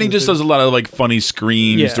so much. And he just does a lot of like funny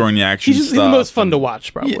screams during the action He's the most fun to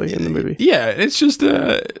watch probably in the movie. Yeah. It's just,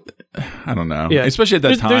 I don't know. Yeah. Especially at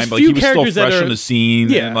that time. Like he was still fresh on the scene.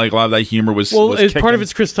 Yeah. And like a lot of that humor was part of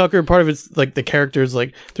it's Chris Tucker. Part of it's like the characters.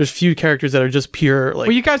 Like there's few characters that are just pure like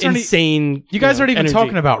insane. You guys aren't even energy.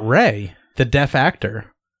 talking about Ray, the deaf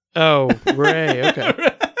actor. Oh, Ray.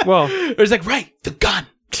 Okay. Well, there's like Ray, the gun.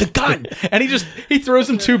 And he throws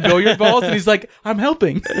him 2 billiard balls and he's like, I'm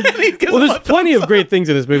helping. Well, there's plenty of great things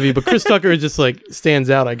in this movie, but Chris Tucker just like stands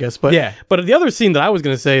out, I guess. But but the other scene that I was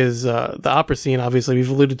going to say is the opera scene. Obviously, we've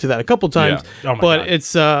alluded to that a couple times. Yeah. But God.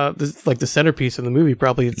 It's this, like the centerpiece of the movie.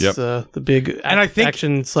 Probably it's the big and I think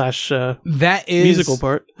action / that is musical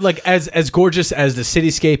part. Like as gorgeous as the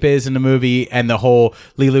cityscape is in the movie, and the whole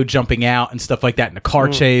Lilu jumping out and stuff like that in the car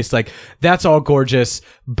chase, like that's all gorgeous.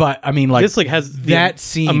 But I mean, like this like has that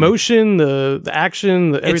scene. Emotion, the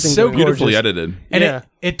action, everything. It's so beautifully edited, and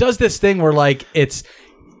it does this thing where like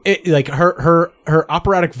like her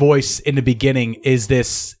operatic voice in the beginning is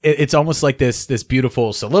this. It's almost like this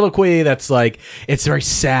beautiful soliloquy that's like it's very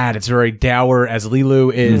sad. It's very dour as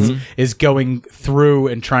Lilu is going through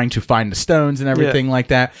and trying to find the stones and everything like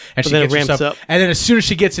that. And she gets ramps up. And then as soon as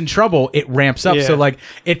she gets in trouble, it ramps up. So like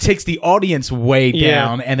it takes the audience way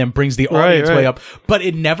down and then brings the audience way up. But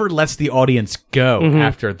it never lets the audience go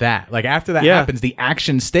after that. Like after that happens, the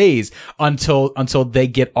action stays until they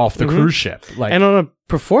get off the cruise ship. Like and on a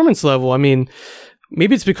performance level, I mean,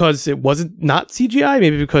 maybe it's because it wasn't not CGI,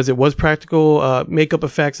 maybe because it was practical makeup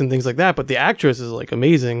effects and things like that, but the actress is like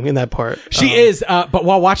amazing in that part. She is, but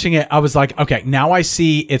while watching it, I was like, okay, now I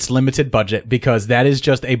see its limited budget, because that is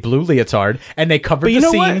just a blue leotard and they covered the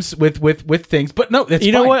seams with things, but no, it's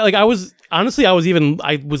know what? Like I was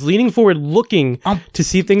leaning forward looking to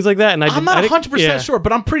see things like that, and I'm not 100% sure,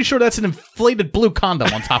 but I'm pretty sure that's an inflated blue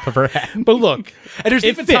condom on top of her head. But look, and there's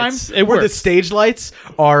even times where the stage lights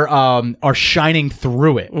are shining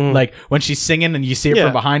through it, like when she's singing and you see it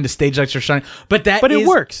from behind, the stage lights are shining. But it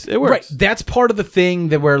works. It works. Right, that's part of the thing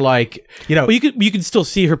that we're like, but you could still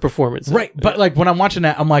see her performance, right? But like when I'm watching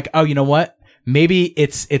that, I'm like, oh, you know what? maybe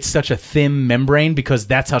it's such a thin membrane because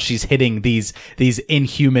that's how she's hitting these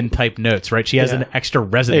inhuman type notes, right? She has an extra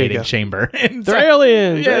resonating chamber. They're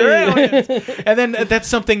aliens. Yeah, they're aliens. And then that's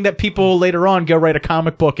something that people later on go write a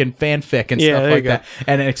comic book and fanfic and stuff like that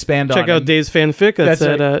and expand on. Check out Dave's Fanfic. That's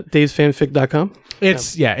at davesfanfic.com.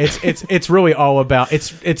 It's really all about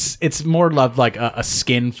it's more like a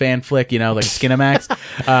skin fan flick, like Skinamax.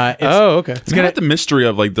 Okay. It's got the mystery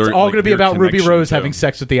of like it's all going to be about Ruby Rose having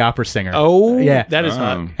sex with the opera singer. Oh, yeah, that is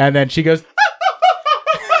hot. And then she goes.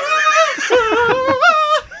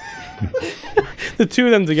 The two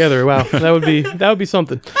of them together. Wow, that would be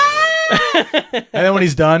something. And then when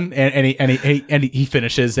he's done, and he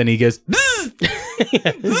finishes, and he goes,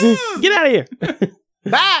 "Get out of here!"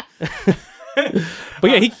 Bye.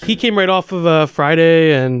 But yeah, he came right off of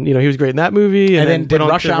Friday, and he was great in that movie, and then did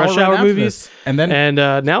Rush Hour movies, and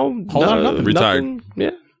now retired. Nothing.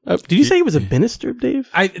 Yeah. Did you say he was a minister, Dave?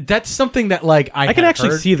 That's something that I can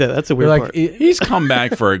actually see that. That's a weird part. He's come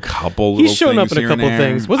back for a couple. He's shown up in a couple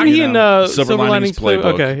things. Wasn't he in Silver Linings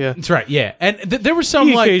Playbook? Okay, yeah, that's right. Yeah, and there was some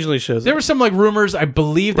he occasionally shows. There were some rumors. I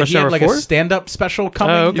believe that he had like a stand-up special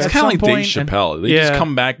coming. Oh, okay. It's kind of like Dave Chappelle. They just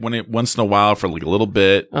come back once in a while for like a little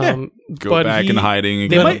bit. Go back in hiding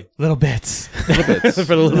again. Little bits. For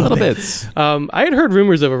the little bits. I had heard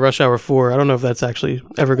rumors of a Rush Hour 4. I don't know if that's actually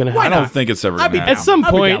ever going to happen. I don't think it's ever going to happen. At some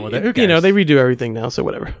point, they redo everything now, so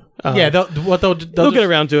whatever. They'll get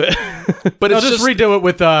around to it. But they'll just redo it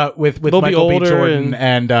with Michael B. Jordan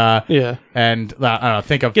and I don't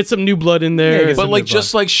know, get some new blood in there. But like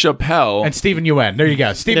just like Chappelle and Stephen Ewan. There you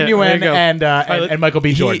go. Stephen Ewan and Michael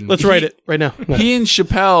B. Jordan. Let's write it right now. He and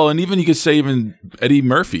Chappelle, and even you could say even Eddie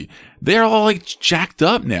Murphy, they're all like jacked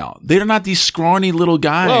up now. They're not these scrawny little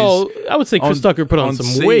guys. Well, I would say Chris Tucker put on some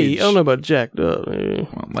stage. weight. I don't know about jacked up. Well,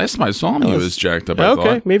 last time I saw him, he was jacked up. I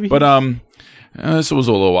thought. Maybe. But this was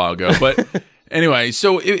a little while ago. But anyway,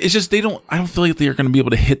 so it's just I don't feel like they're going to be able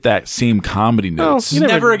to hit that same comedy notes.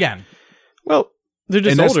 Never again. Well, they're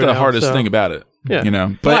just and that's older the now, hardest thing about it. Yeah.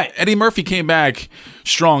 But Eddie Murphy came back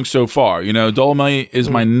strong so far. Dolomite is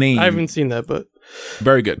my name. I haven't seen that, but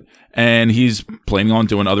very good. And he's planning on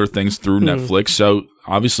doing other things through Netflix. So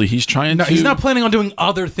obviously he's trying to. He's not planning on doing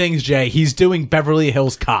other things, Jay. He's doing Beverly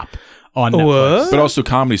Hills Cop on Netflix. But also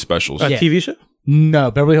comedy specials. A TV show? No,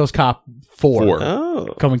 Beverly Hills Cop 4.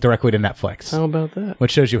 Oh. Coming directly to Netflix. How about that?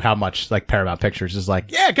 Which shows you how much like Paramount Pictures is like,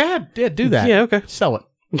 yeah, go ahead. Yeah, do that. Yeah, okay. Sell it.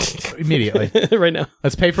 Immediately. Right now.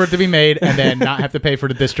 Let's pay for it to be made and then not have to pay for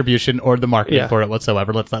the distribution or the marketing for it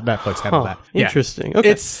whatsoever. Let's let Netflix handle that. Interesting. Okay.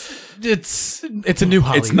 It's a new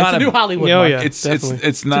Hollywood. It's not a new Hollywood.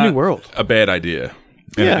 It's not a new world. a bad idea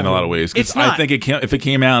in a lot of ways. It's not. I think if it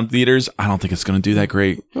came out in theaters, I don't think it's going to do that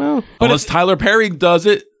great. Well, unless Tyler Perry does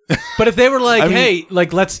it. But if they were like, hey,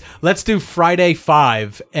 like let's do Friday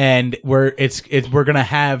 5 and we're gonna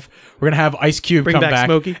have Ice Cube Bring come back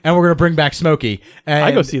Smokey. and we're gonna bring back Smokey. And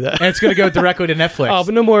I go see that. and it's gonna go directly to Netflix. Oh,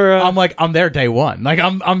 but no more. I'm there day one. Like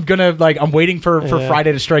I'm waiting for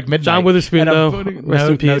Friday to strike midnight. John Witherspoon, though. Rest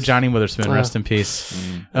in peace. No, Johnny Witherspoon. Rest in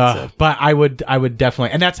peace. But I would definitely,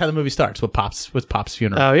 and that's how the movie starts with Pop's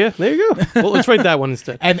funeral. Oh yeah, there you go. Well, let's write that one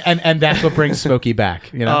instead. And that's what brings Smokey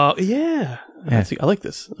back. Yeah. I like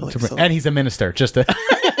this. And he's a minister. Just to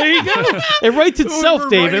there you go. It writes itself,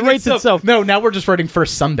 Dave. It writes itself. No, now we're just writing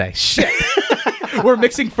First Sunday. Shit. We're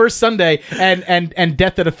mixing First Sunday and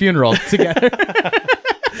Death at a Funeral together.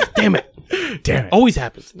 Damn it. Always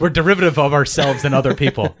happens. We're derivative of ourselves and other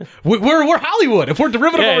people. We're Hollywood. If we're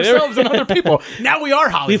derivative of ourselves and other people, now we are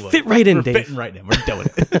Hollywood. We fit right in, We're Dave. fitting right in. We're doing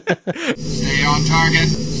it. Stay on target.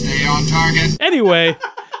 Stay on target. Anyway,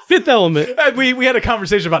 Fifth Element. We had a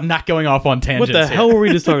conversation about not going off on tangents. What the hell were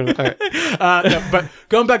we just talking about? All right. No, but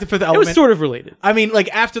going back to Fifth Element, it was sort of related. I mean, like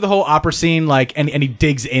after the whole opera scene, like and he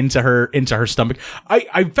digs into her stomach.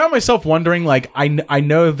 I found myself wondering, like I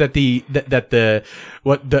know that the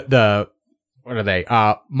what are they?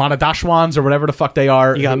 Monadashwans or whatever the fuck they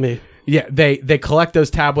are. You got me. Yeah, they collect those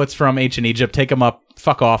tablets from ancient Egypt, take them up,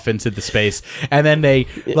 fuck off into the space, and then they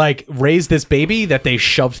like raise this baby that they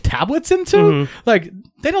shoved tablets into. Mm-hmm. Like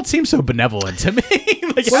they don't seem so benevolent to me.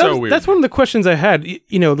 Like, so weird. That's one of the questions I had.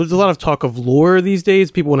 There's a lot of talk of lore these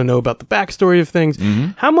days. People want to know about the backstory of things.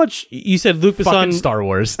 Mm-hmm. How much you said Luc Besson fucking Star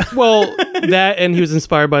Wars? Well, that and he was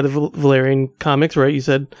inspired by the Valerian comics, right? You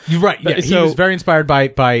said You're right. Yeah, he so- was very inspired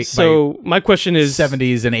by So my question is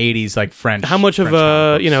 70s and 80s like French. how much of French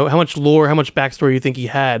comic books. how much lore, how much backstory do you think he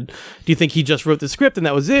had? Do you think he just wrote the script and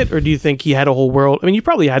that was it, or do you think he had a whole world? I mean, you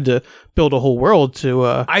probably had to build a whole world to.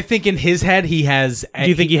 I think in his head he has. Do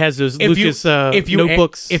you think he has those Lucas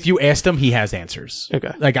notebooks? If you asked him, he has answers.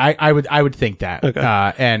 Okay. Like I would think that.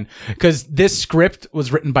 Okay. And because this script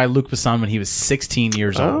was written by Luc Besson when he was 16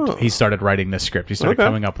 years old. He started writing this script. He started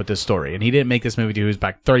coming up with this story, and he didn't make this movie till he was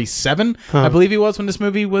back 37. I believe he was when this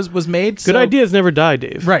movie was made. Good ideas never die,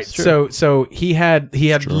 Dave. Right. So he had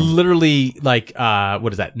literally like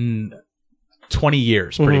what is that? 20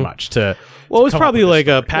 years pretty much to. Well, it was probably like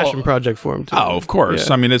a passion project for him too. Oh, of course.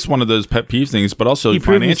 Yeah. I mean, it's one of those pet peeve things, but also he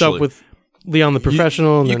proved financially. himself with Leon the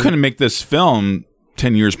Professional. You couldn't make this film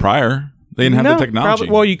 10 years prior. They didn't have the technology.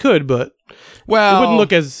 Well, you could, but it wouldn't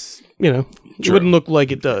look as, it wouldn't look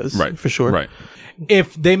like it does. Right. For sure. Right.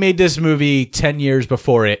 If they made this movie 10 years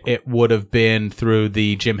before it would have been through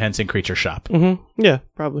the Jim Henson Creature Shop. Mm-hmm. Yeah,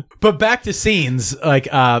 probably. But back to scenes, like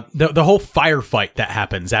the whole firefight that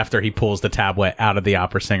happens after he pulls the tablet out of the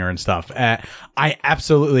opera singer and stuff. I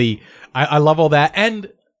absolutely, I love all that.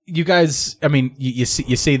 And you guys, I mean, you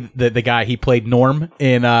see the guy, he played Norm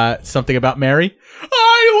in Something About Mary.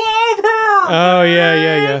 I love her! Oh,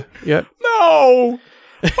 yeah. Yep. No!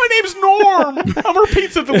 My name's Norm. I'm her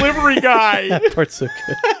pizza delivery guy. That part's so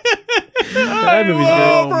good. That movie's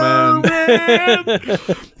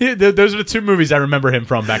great. Man. Those are the two movies I remember him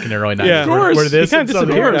from back in the early 90s. Yeah, of course. Where this he kind of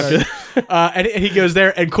disappeared after that. And he goes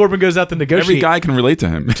there, and Corbin goes out to negotiate. Every guy can relate to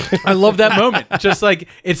him. I love that moment. Just like,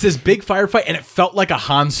 it's this big firefight, and it felt like a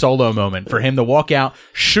Han Solo moment for him to walk out,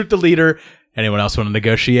 shoot the leader. Anyone else want to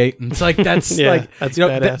negotiate? And it's like that's that's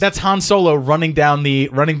badass. That's Han Solo running down the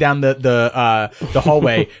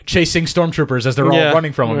hallway, chasing stormtroopers as they're all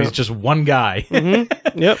running from him. He's just one guy.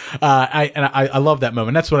 Mm-hmm. Yep. I love that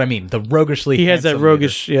moment. That's what I mean. The roguishly he has that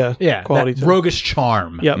roguish quality, that roguish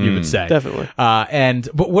charm. Yep. You would say definitely.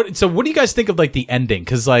 What do you guys think of like the ending?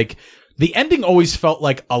 Because like the ending always felt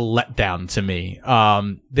like a letdown to me.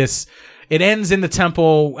 It ends in the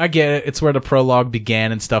temple. I get it. It's where the prologue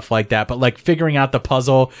began and stuff like that. But like figuring out the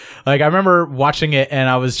puzzle, like I remember watching it and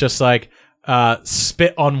I was just like,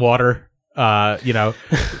 spit on water.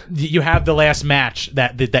 You have the last match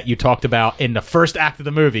that you talked about in the first act of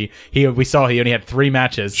the movie. We saw he only had 3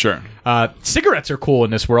 matches. Sure. Cigarettes are cool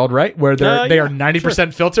in this world, right? Where they are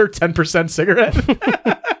 90% filter, 10% cigarette.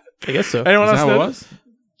 I guess so. Anyone Is else that know? how it was?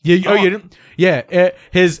 You didn't? Yeah.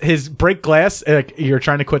 His break glass. You're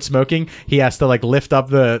trying to quit smoking. He has to like lift up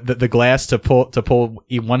the glass to pull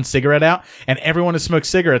one cigarette out. And everyone who smokes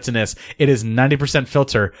cigarettes in this, it is 90%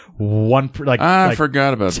 filter. I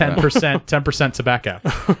forgot about 10%. 10% tobacco.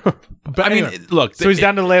 But I mean, anyway, look. so he's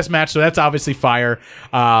down to the last match. So that's obviously fire.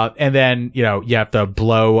 And then you have to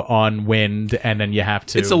blow on wind, and then you have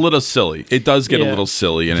to. It's a little silly. It does get a little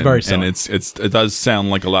silly, and very silly. And it does sound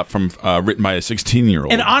like a lot from written by a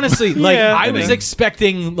 16-year-old. And honestly, I was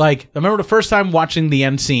expecting, I remember the first time watching the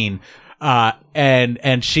end scene,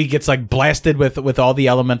 and she gets like blasted with all the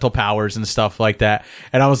elemental powers and stuff like that,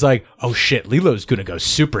 and I was like, oh shit, Lilo's gonna go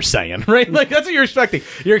Super Saiyan, right? Like that's what you're expecting.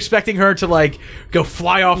 You're expecting her to like go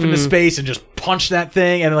fly off into space and just punch that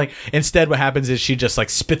thing, and like instead what happens is she just like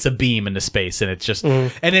spits a beam into space, and it's just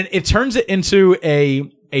and then it turns it into a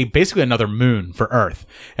basically another moon for Earth.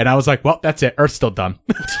 And I was like, well, that's it. Earth's still done.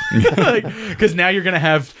 Because now you're gonna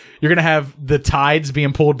have the tides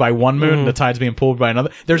being pulled by one moon, the tides being pulled by another.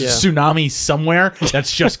 There's a tsunami somewhere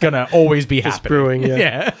that's just gonna always be happening. Brewing,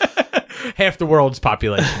 yeah. Half the world's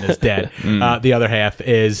population is dead. The other half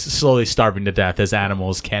is slowly starving to death as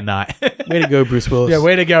animals cannot. Way to go, Bruce Willis. Yeah,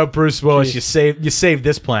 way to go, Bruce Willis. Jeez. You saved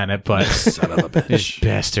this planet, but son of a bitch,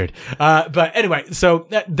 bastard. But anyway, so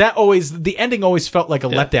that always the ending always felt like a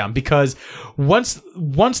letdown because once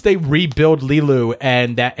they rebuild Lilu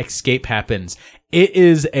and that escape happens, it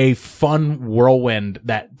is a fun whirlwind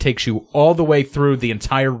that takes you all the way through the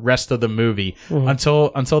entire rest of the movie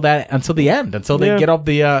until the end, until they get off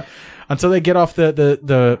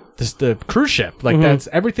the cruise ship. Like that's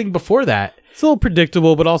everything before that. It's a little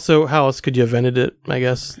predictable, but also how else could you have ended it? I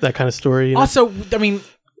guess that kind of story. Also, I mean.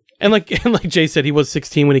 And like Jay said, he was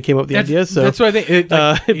 16 when he came up with the idea, so that's what I think.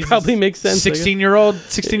 It probably makes sense.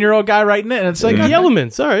 16-year-old guy writing it, and it's like the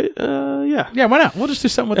elements. All right, yeah. Why not? We'll just do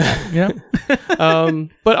something with that.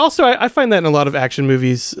 But also, I find that in a lot of action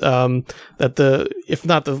movies, that if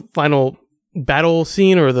not the final battle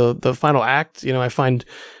scene or the final act, I find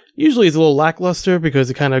usually it's a little lackluster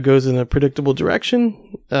because it kind of goes in a predictable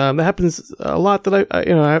direction. That happens a lot that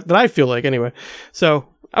I feel like anyway. So.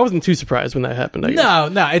 I wasn't too surprised when that happened. I guess.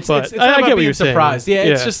 No, it's not about being surprised. Yeah,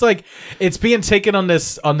 it's just like it's being taken on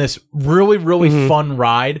this really, really fun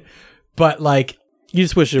ride, but like You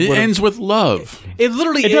just wish it It would. ends with love. It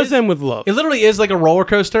literally It is, does end with love. It literally is like a roller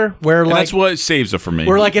coaster where And like that's what saves it for me.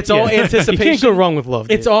 where like it's all anticipation. You can't go wrong with love.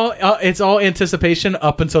 It's all anticipation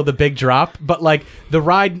up until the big drop, but like the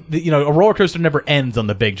ride, a roller coaster never ends on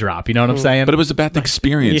the big drop. You know what I'm saying? But it was about the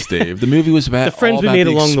experience, Dave. The movie was about the friends all we about made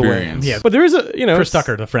the along the way. experience. Yeah, but there is a Chris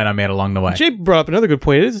Tucker, the friend I made along the way. Jay brought up another good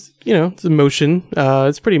point. It is it's emotion.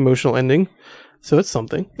 It's a pretty emotional ending, so it's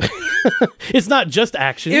something. It's not just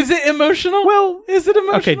action. Is it emotional? Well, is it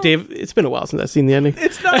emotional? Okay, Dave. It's been a while since I've seen the ending.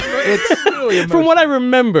 It's not. It's really emotional. From what I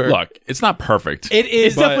remember. Look, it's not perfect. It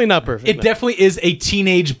is It's definitely not perfect. It definitely is a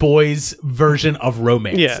teenage boy's version of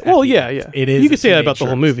romance. Yeah. Well, yeah. It is. You could a say that about the teenage-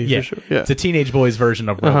 whole movie Yeah. for sure. Yeah. It's a teenage boy's version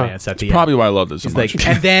of romance at the end. Probably why I love this so It's much. like,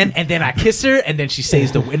 and then I kiss her, and then she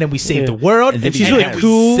saves the, and then we save the world, and then she's really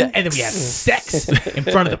cool. and then we have sex in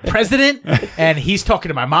front of the president, and he's talking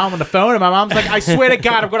to my mom on the phone, and my mom's like, "I swear to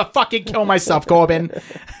God, I'm gonna fucking kill myself, Corbin."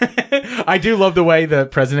 I do love the way the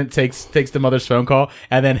president takes the mother's phone call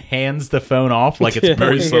and then hands the phone off like it's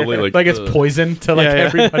Very poison, slowly, like, it's poison to like Yeah, yeah.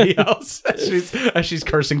 everybody else. As she's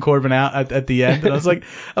cursing Corbin out at the end, and I was like,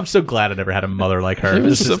 I'm so glad I never had a mother like her. It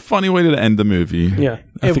was a funny way to end the movie. Yeah.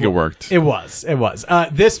 I think it worked. It was.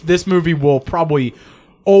 This movie will probably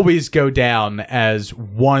always go down as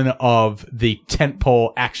one of the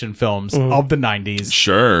tentpole action films of the 90s.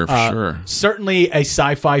 Sure, sure. Certainly a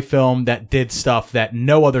sci-fi film that did stuff that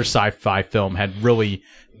no other sci-fi film had really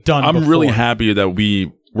done I'm before. really happy that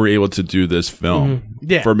we were able to do this film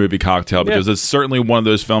Yeah. for Movie Cocktail because it's certainly one of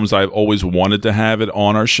those films I've always wanted to have it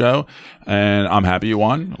on our show, and I'm happy you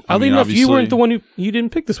won. Oddly enough, you weren't the one you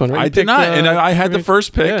didn't pick this one, right? I You did picked, not, and I had the Remake-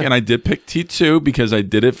 first pick, Yeah. and I did pick T2 because I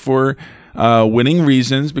did it for winning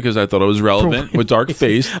reasons because I thought it was relevant with Dark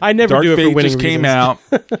Face. I never Dark do it for Face winning just came reasons.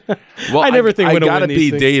 out. Well, I never think I we're gonna gotta win these beat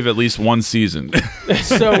things. Dave at least one season.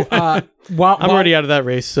 So while I'm already out of that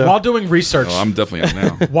race. So while doing research, Oh, I'm definitely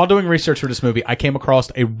out now. while doing research for this movie, I came across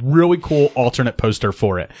a really cool alternate poster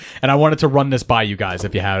for it, and I wanted to run this by you guys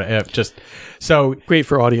if you have so. great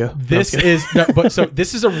for audio. This is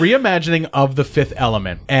this is a reimagining of The Fifth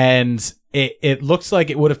Element, and it looks like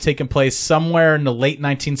it would have taken place somewhere in the late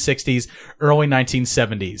 1960s, early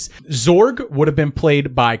 1970s. Zorg would have been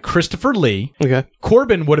played by Christopher Lee. Okay.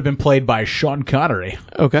 Corbin would have been played by Sean Connery.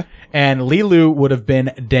 Okay. And Lilu would have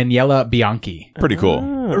been Daniela Bianchi. Pretty cool.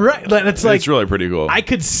 Right. It's like It's really pretty cool. I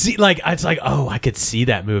could see I could see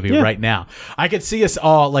that movie right now. I could see us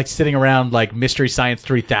all like sitting around like Mystery Science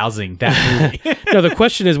 3000, that movie. Now the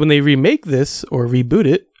question is, when they remake this or reboot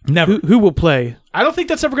it, Never. who will play? I don't think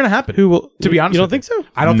that's ever going to happen. Who will? To be honest, you don't with think so?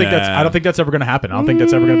 I don't think Nah. I don't think that's ever going to happen. I don't think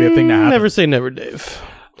that's ever going to be a thing that happens. Never say never, Dave.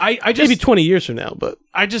 I just Maybe 20 years from now, but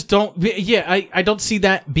I just don't. Yeah, I don't see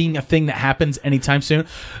that being a thing that happens anytime soon.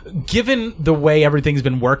 Given the way everything's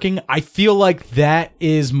been working, I feel like that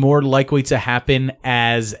is more likely to happen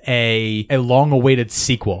as a long-awaited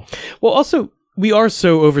sequel. well, also. We are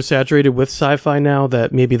so oversaturated with sci-fi now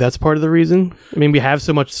that maybe that's part of the reason. I mean, we have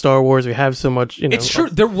so much Star Wars, we have so much. It's true.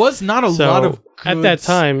 There was not a lot of at good that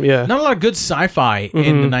time, yeah. not a lot of good sci-fi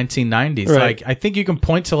in the 1990s. Right. Like I think you can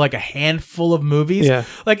point to like a handful of movies. Yeah.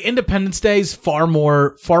 Like Independence Day is far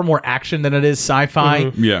more action than it is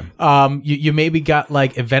sci-fi. yeah. You maybe got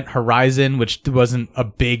like Event Horizon, which wasn't a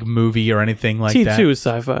big movie or anything like that. T2 is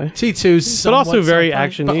sci-fi. T2's But also somewhat very sci-fi,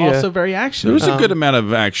 action-y, but yeah. also very action. There was a good amount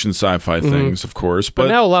of action sci-fi things, of course, But but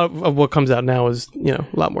now a lot of what comes out now is, a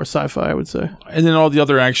lot more sci-fi, I would say. and then all the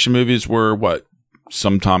other action movies were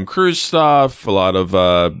some Tom Cruise stuff, a lot of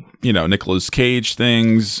Nicolas Cage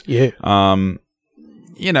things. Yeah.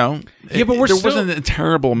 Yeah, but there wasn't a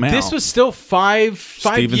terrible amount. This was still five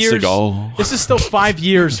Steven years. Seagal. This is still 5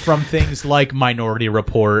 years from things like Minority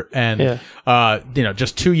Report, and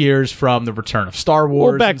just 2 years from the return of Star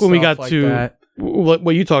Wars. Or back and when we stuff got like to that.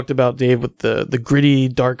 what you talked about, Dave, with the gritty,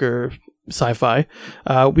 darker sci-fi,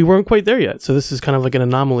 we weren't quite there yet. So this is kind of like an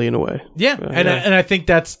anomaly in a way. Yeah, and I think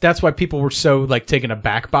that's why people were so like taken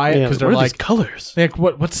aback by it because they're what are like these colors? like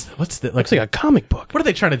what's the like Looks like a comic book. what are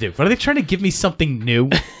they trying to do? What are they trying to give me something new?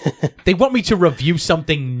 They want me to review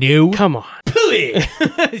something new. Come on,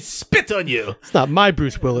 Spit on you. it's not my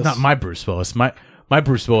Bruce Willis. Not my Bruce Willis. My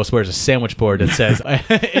Bruce Willis wears a sandwich board that says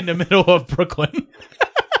 "In the middle of Brooklyn."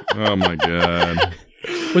 Oh my god.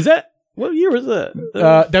 Was that? What year was that?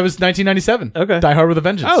 That was 1997. Okay. Die Hard with a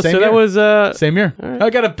Vengeance. Oh, Same so year. that was Same year. I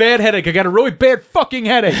got a bad headache. I got a really bad fucking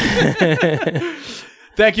headache.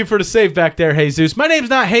 Thank you for the save back there, Jesus. My name's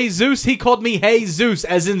not Jesus. He called me Jesus,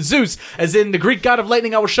 as in Zeus, as in the Greek god of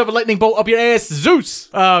lightning. I will shove a lightning bolt up your ass, Zeus.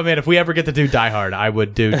 Oh, man, if we ever get to do Die Hard, I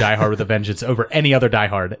would do Die Hard with a Vengeance over any other Die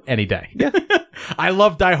Hard any day. Yeah. I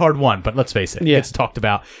love Die Hard 1, but let's face it, it's talked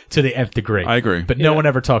about to the nth degree. I agree. But no one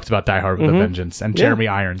ever talks about Die Hard with a Vengeance. And Jeremy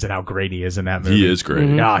Irons and how great he is in that movie. He is great.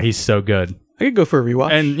 He's so good. I could go for a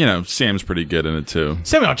rewatch. And, Sam's pretty good in it, too.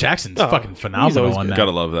 Samuel L. Jackson's fucking phenomenal on that.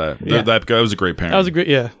 Gotta love that. That was a great parent. That was a great,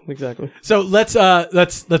 exactly. So let's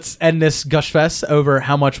end this gush fest over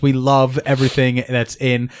how much we love everything that's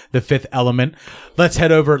in The Fifth Element. Let's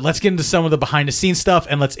head over, let's get into some of the behind the scenes stuff,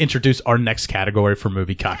 and let's introduce our next category for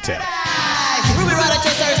Movie Cocktail. Ruby Rod at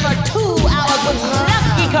your service for 2 hours with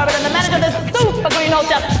Lusky Corbett and the manager of the Super Green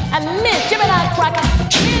Hotel and Miss Gemini Cracker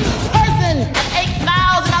in person and 8,000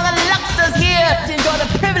 other luxers here to enjoy the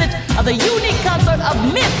privilege of the unique concert of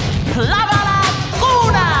Miss Clara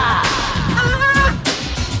Laguna.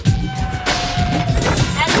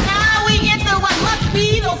 And now we enter what must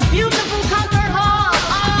be those beautiful concert halls,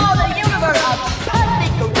 all the universe, a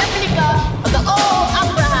perfect replica of the old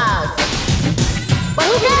opera house. But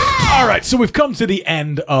who cares? All right, so we've come to the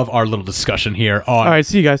end of our little discussion here on. All right,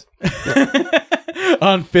 see you guys.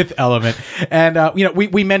 On Fifth Element. And,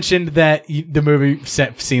 we mentioned that the movie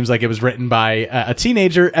seems like it was written by a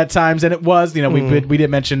teenager at times, and it was. We did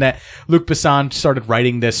mention that Luc Besson started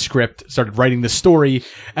writing this story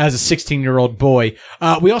as a 16-year-old boy.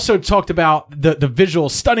 We also talked about the visual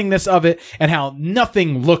stunningness of it and how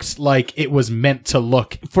nothing looks like it was meant to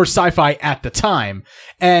look for sci-fi at the time.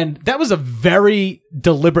 And that was a very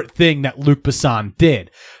deliberate thing that Luc Besson did.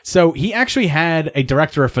 So he actually had a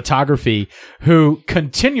director of photography who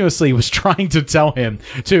continuously was trying to tell him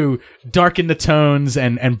to darken the tones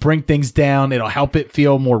and bring things down. It'll help it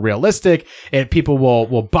feel more realistic, and people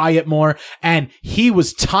will buy it more. And he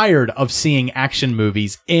was tired of seeing action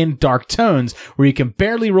movies in dark tones where you can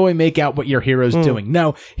barely really make out what your hero's doing.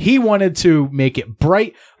 No, he wanted to make it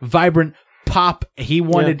bright, vibrant, pop. He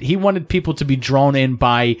wanted people to be drawn in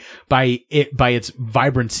by its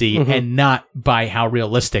vibrancy and not by how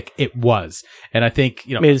realistic it was. And I think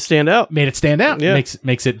made it stand out. Yeah.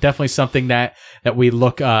 Makes it definitely something that we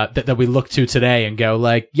look that we look to today and go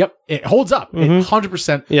like, yep, it holds up. It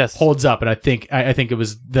 100% holds up. And I think it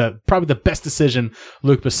was probably the best decision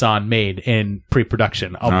Luc Besson made in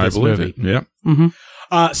pre-production of this movie. Yeah. Mm-hmm.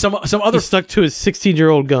 Some other he stuck to his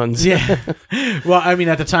 16-year-old guns. Yeah. Well, I mean,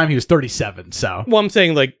 at the time he was 37. So. Well, I'm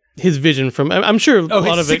saying like his vision from. I'm sure a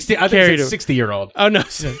lot of 60, it. I think it's 60-year-old. Oh no,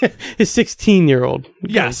 his 16-year-old.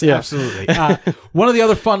 Yes, absolutely. One of the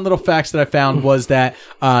other fun little facts that I found was that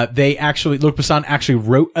Luc Besson actually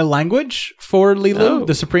wrote a language for Lilu,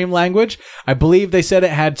 the Supreme language. I believe they said it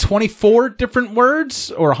had 24 different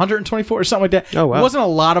words or 124 or something like that. Oh wow, it wasn't a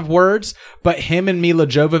lot of words, but him and Mila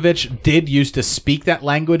Jovovich did used to speak that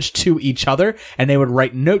language to each other, and they would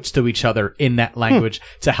write notes to each other in that language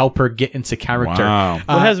to help her get into character. Wow.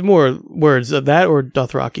 What has more words, that or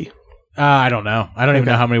Dothraki? I don't know. I don't even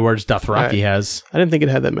know how many words Dothraki has. I didn't think it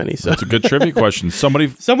had that many. So that's a good trivia question. Someone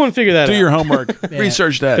figure that out. Do your homework.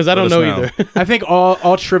 Research that. Because I don't know either. I think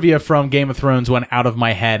all trivia from Game of Thrones went out of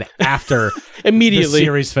my head after immediately the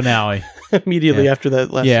series finale. Immediately after that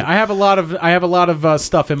last. Yeah, I have a lot of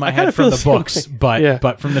stuff in my head from the books,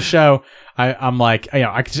 but from the show, I'm like,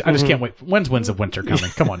 I just can't wait. When's Winds of Winter coming?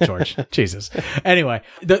 Come on, George. Jesus. Anyway,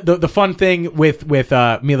 the fun thing with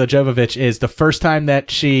Mila Jovovich is the first time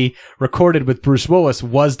that she recorded with Bruce Willis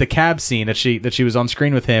was the cab scene that she was on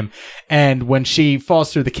screen with him, and when she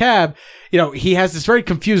falls through the cab, he has this very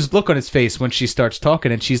confused look on his face when she starts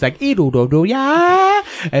talking, and she's like, yeah,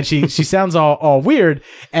 and she sounds all weird,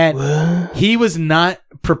 and he was not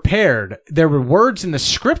prepared. There were words in the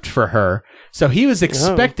script for her, so he was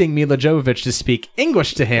expecting Mila Jovovich to speak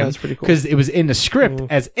English to him because it was in the script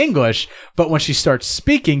as English, but when she starts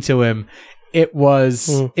speaking to him, it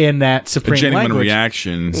was in that Supreme genuine language.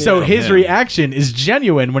 Reaction. So his reaction is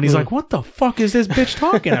genuine when he's like, what the fuck is this bitch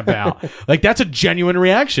talking about? Like, that's a genuine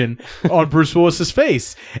reaction on Bruce Willis's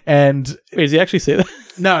face. And wait, does he actually say that?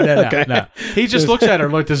 No. No. He just looks at her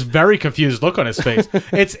with this very confused look on his face.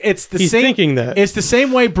 He's thinking that. It's the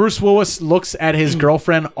same way Bruce Willis looks at his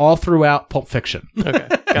girlfriend all throughout Pulp Fiction. Okay,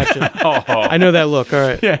 gotcha. I know that look. All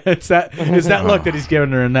right. Yeah, it's that look that he's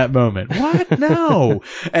giving her in that moment. What? No.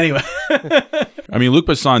 Anyway. I mean, Luc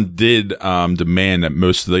Besson did demand that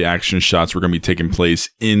most of the action shots were going to be taking place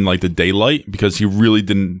in like the daylight because he really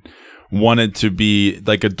didn't want it to be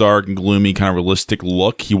like a dark and gloomy kind of realistic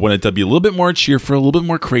look. He wanted it to be a little bit more cheerful, a little bit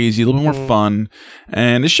more crazy, a little bit more fun,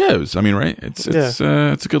 and it shows. I mean, right? It's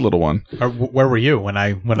a good little one. Where were you when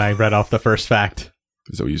I read off the first fact?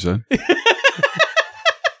 Is that what you said?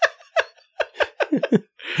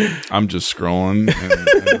 I'm just scrolling.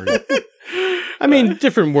 And I mean,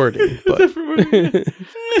 different wording, but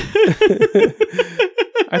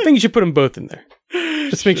I think you should put them both in there.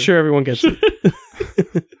 Just make sure everyone gets it.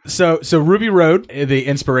 So Ruby Road, the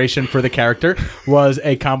inspiration for the character, was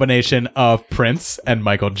a combination of Prince and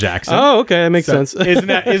Michael Jackson. Oh, okay, that makes sense. Isn't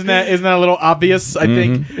that a little obvious? I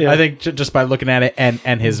think. Yeah. I think just by looking at it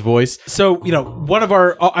and his voice. So one of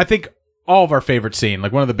our, I think all of our favorite scene,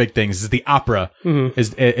 like one of the big things, is the opera.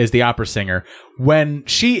 Is the opera singer when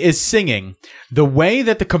she is singing. The way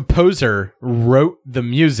that the composer wrote the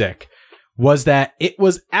music was that it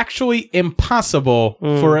was actually impossible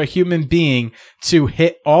for a human being to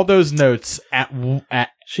hit all those notes at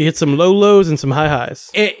She hit some low lows and some high highs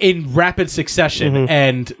in rapid succession.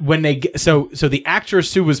 And when they so the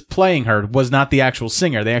actress who was playing her was not the actual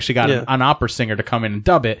singer. They actually got an opera singer to come in and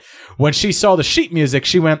dub it. When she saw the sheet music,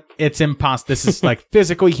 she went, "It's impossible. This is like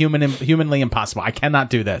physically humanly impossible. I cannot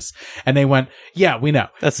do this." And they went, "Yeah, we know.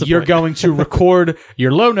 You're going to record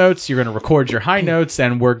your low notes. You're going to record your high notes,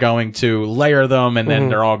 and we're going to layer them, and then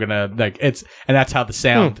they're all going to and that's how the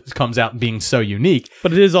sound comes out being so unique."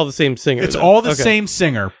 But it is all the same singer. It's all the same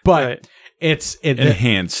singer. But it's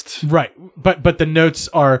enhanced, right? But the notes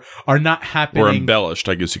are not happening, or embellished,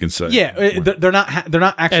 I guess you can say. Yeah, they're not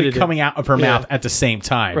actually edited. coming out of her mouth at the same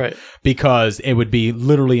time, right? Because it would be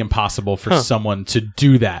literally impossible for someone to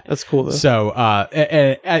do that. That's cool, though. So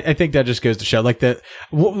I think that just goes to show, like that's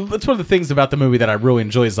one of the things about the movie that I really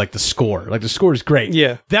enjoy is like the score. Like the score is great.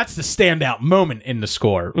 Yeah, that's the standout moment in the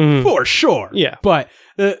score for sure. Yeah, but.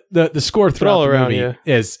 The score throughout all around, the movie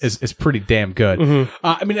is pretty damn good.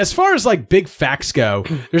 I mean, as far as like big facts go,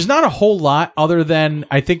 there's not a whole lot other than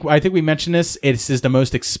I think we mentioned this. It is the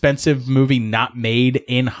most expensive movie not made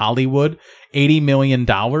in Hollywood, $80 million.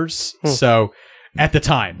 So at the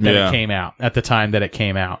time that it came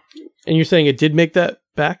out, and you're saying it did make that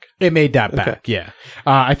back? It made that back. Yeah,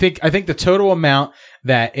 I think the total amount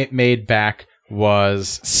that it made back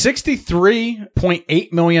was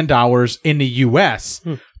 $63.8 million in the U.S.,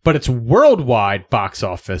 but its worldwide box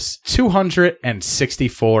office,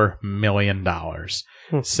 $264 million.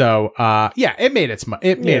 So, it made its money.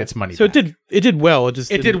 Its money. So back. it did well.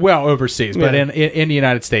 It did well overseas, but in the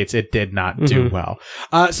United States, it did not do well.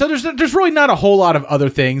 So there's really not a whole lot of other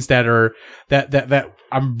things that are that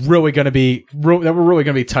I'm really going to be that we're really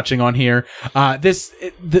going to be touching on here.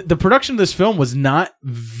 The production of this film was not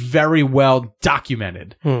very well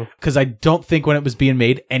documented because I don't think when it was being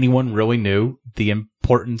made, anyone really knew the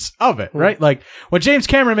importance of it. Right? Like when James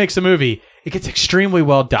Cameron makes a movie, it gets extremely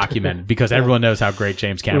well documented because everyone knows how great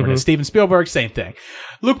James Cameron is. Steven Spielberg, same thing.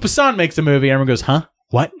 Luc Besson makes a movie, everyone goes, "Huh?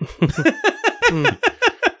 What?"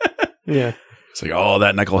 Yeah. It's like, oh,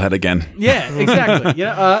 that knucklehead again. Yeah, exactly.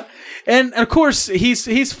 And of course,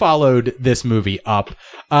 he's followed this movie up.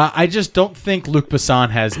 I just don't think Luc Besson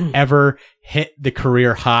has ever hit the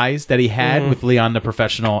career highs that he had with Leon the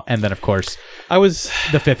Professional, and then of course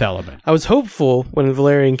The Fifth Element. I was hopeful when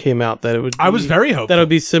Valerian came out that it would. I was very hopeful that it would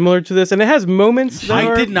be similar to this, and it has moments.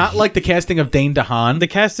 I did not like the casting of Dane DeHaan. The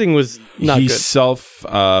casting was not he good.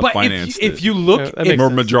 self-financed. If you look, or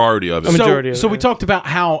majority of it. So we talked about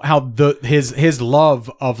how his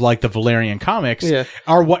love of like the Valerian comics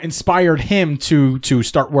are what inspired him to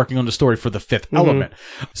start working on the story for The Fifth Element.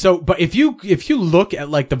 So, but if you look at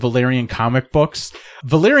like the Valerian comic books,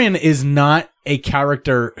 Valerian is not a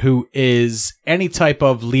character who is any type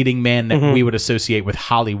of leading man that we would associate with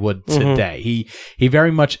Hollywood today. He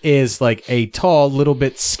very much is like a tall, little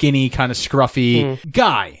bit skinny, kind of scruffy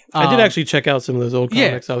guy. I did actually check out some of those old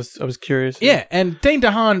comics. I was curious. Yeah, and Dane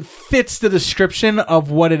DeHaan fits the description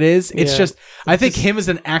of what it is. It's just, I think him as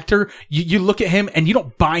an actor, you look at him and you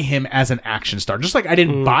don't buy him as an action star. Just like I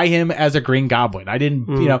didn't buy him as a Green Goblin. I didn't,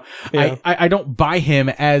 I don't buy him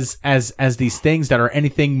as these things that are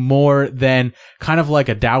anything more than kind of like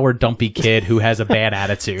a dour, dumpy kid who has a bad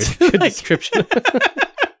attitude. Good description.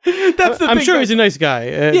 That's the I'm thing sure he's a nice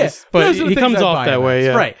guy. But he comes off that way.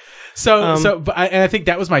 Yeah. Right. So, I think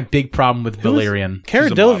that was my big problem with Valerian. Cara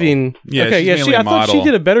Delevingne. Yeah, I thought she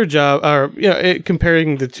did a better job. Or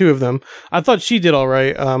comparing the two of them, I thought she did all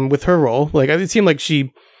right with her role. Like it seemed like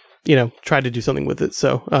she, tried to do something with it.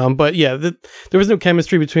 So, but yeah, there was no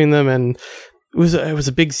chemistry between them, and it was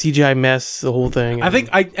a big CGI mess. The whole thing. I think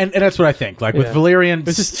and that's what I think. Like with Valerian,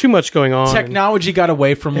 there's just too much going on. Technology got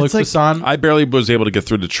away from Luc Besson. I barely was able to get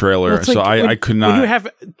through the trailer, so I could not. When you have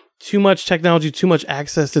too much technology, too much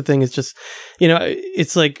access to things, it's just,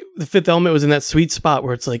 it's like The Fifth Element was in that sweet spot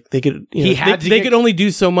where it's like they could, they could only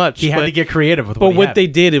do so much. He had to get creative with what they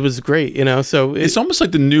did. It was great, so it's almost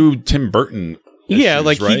like the new Tim Burton Yeah, issues,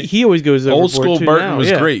 like right? he always goes overboard. Old school too Burton now, was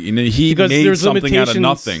yeah. great. You know, he Because made there's something out of limitations-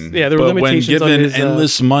 nothing. yeah, there were but when limitations on given his,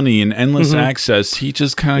 endless money and endless access, he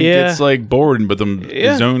just kind of Yeah. gets like bored with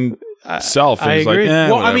his own self. And I he's like, agree.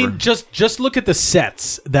 Well, I whatever. mean, just look at the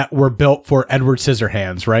sets that were built for Edward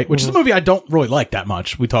Scissorhands, right? Which is a movie I don't really like that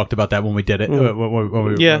much. We talked about that when we did it,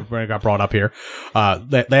 when it got brought up here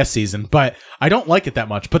last season. But I don't like it that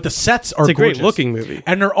much. But the sets are It's a gorgeous. great looking movie.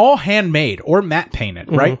 And they're all handmade or matte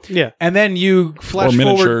painted, right? Yeah. And then you flash Or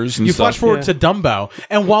forward, miniatures and you flash stuff. forward to Dumbo,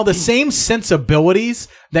 and while the same sensibilities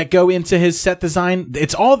that go into his set design,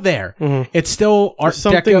 it's all there. It's still Art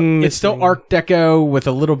something Deco. It's still missing. Art Deco with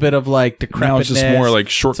a little bit of like decrepitness. Now it's just more like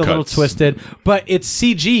It's a little shortcuts. twisted, but it's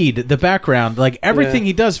CG'd. The background, like everything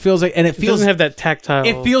he does, feels like, and it It feels doesn't have that tactile.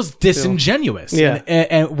 it feels disingenuous. Yeah.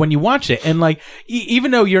 And when you watch it, and like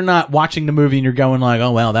even though you're not watching the movie and you're going like,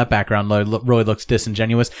 oh wow, that background really looks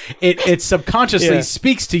disingenuous, it subconsciously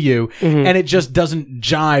speaks to you, and it just doesn't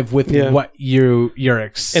jive with what you're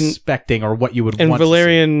expecting or what you would and want.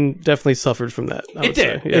 Valerian definitely suffered from that. I It would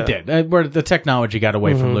did. say. Yeah. It did. Where the technology got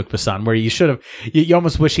away from Luc Besson, where you should have, you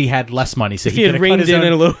almost wish he had less money, so If he had could have cut reined his in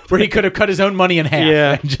own, a little- where he could have cut his own money in half.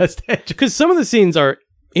 Yeah. and just Because some of the scenes are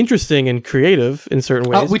interesting and creative in certain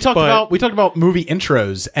ways. we talked about movie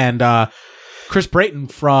intros, and Chris Brayton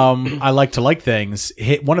from I Like to Like Things,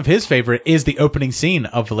 one of his favorite is the opening scene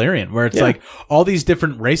of Valerian, where it's like all these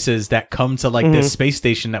different races that come to like this space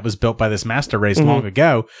station that was built by this master race long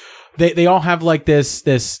ago. They all have like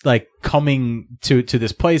this like coming to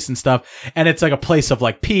this place and stuff, and it's like a place of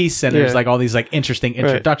like peace, and there's like all these like interesting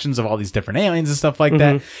introductions of all these different aliens and stuff like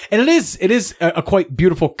that, and it is a quite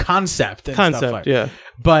beautiful concept and stuff like that.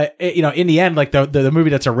 But in the end, like the movie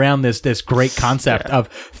that's around this great concept of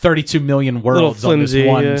 32 million worlds flimsy,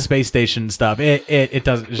 on this one space station stuff, it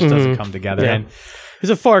doesn't come together. Yeah. And it's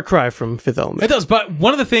a far cry from Fifth Element. it does, but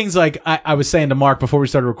one of the things like I was saying to Mark before we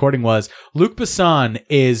started recording was Luc Besson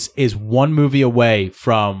is one movie away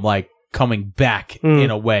from like coming back in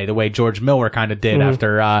a way, the way George Miller kind of did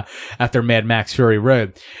after Mad Max Fury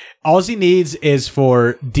Road. All he needs is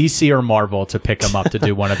for DC or Marvel to pick him up to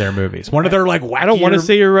do one of their movies. One of their like wackier, I don't want to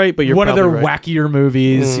say you're right, but you're one of their probably right. wackier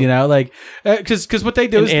movies, like because what they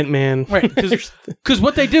do is Ant-Man, right? Because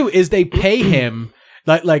what they do is they pay him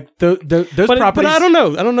like those properties. But I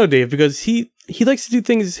don't know, Dave, because he likes to do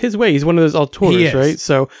things his way. He's one of those auteurs, right?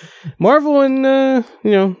 So Marvel and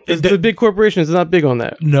the big corporations are not big on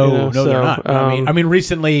that. No, they're not. I mean,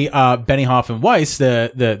 recently, Benioff and Weiss,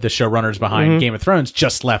 the showrunners behind Game of Thrones,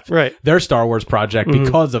 just left their Star Wars project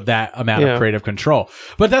because of that amount of creative control.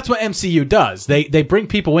 But that's what MCU does. They bring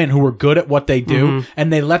people in who are good at what they do,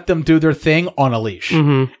 and they let them do their thing on a leash.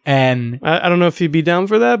 And I don't know if he'd be down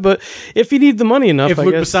for that, but if you need the money enough, if I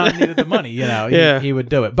Luc guess. Besson needed the money, he would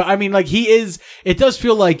do it. But I mean, like it does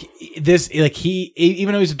feel like this, like he,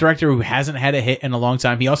 even though he's a director who hasn't had a hit in a long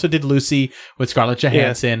time, he also did Lucy with Scarlett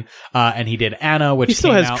Johansson, and he did Anna, which he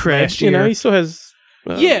still came has out cred. last year. He still has.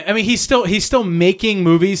 I mean, he's still making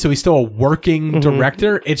movies, so he's still a working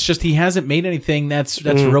director. It's just he hasn't made anything that's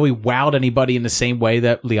really wowed anybody in the same way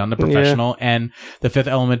that Leon the Professional and The Fifth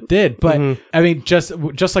Element did. But I mean, just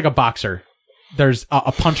like a boxer, there's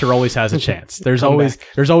a puncher always has a chance. There's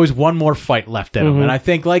always one more fight left in him, and I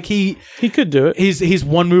think like he could do it. He's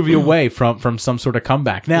one movie away from some sort of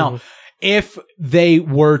comeback. Now, if they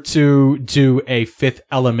were to do a Fifth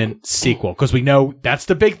Element sequel, because we know that's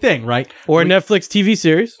the big thing, right? Or a Netflix TV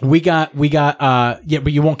series. We got but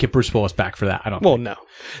you won't get Bruce Willis back for that. I don't. Well, think. no.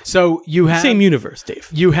 So you have same universe, Dave.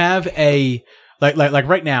 You have a. Like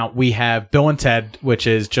right now, we have Bill and Ted, which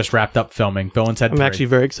is just wrapped up filming. Bill and Ted 3. I'm actually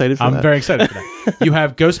very excited for that. I'm very excited for that. You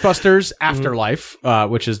have Ghostbusters Afterlife,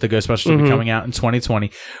 which is the Ghostbusters will be coming out in 2020.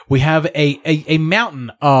 We have a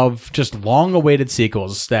mountain of just long-awaited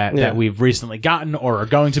sequels that we've recently gotten or are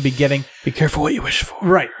going to be getting. Be careful what you wish for.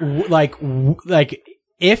 Right. Like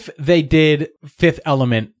if they did Fifth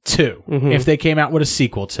Element 2, if they came out with a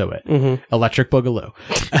sequel to it, Electric Boogaloo.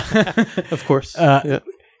 Of course.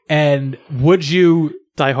 And would you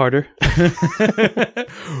Die Harder?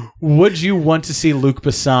 Would you want to see Luc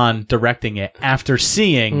Besson directing it after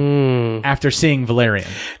seeing Valerian?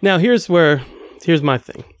 Now here's my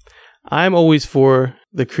thing. I'm always for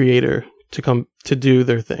the creator to come to do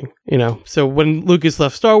their thing. So when Lucas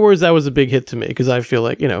left Star Wars, that was a big hit to me because I feel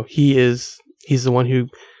like he's the one who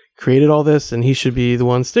created all this, and he should be the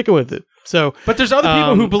one sticking with it. So, but there's other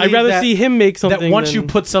people who believe I'd rather see him make something that once you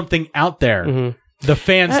put something out there. The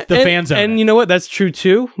fans own and it. you know what? That's true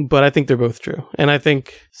too. But I think they're both true. And I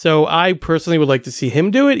think so. I personally would like to see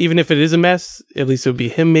him do it, even if it is a mess. At least it would be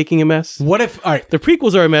him making a mess. What if? All right, the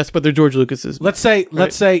prequels are a mess, but they're George Lucas's. Let's say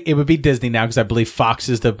it would be Disney now, because I believe Fox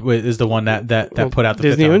is the one that put out the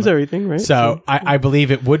Disney Fifth owns Element. everything, right? So I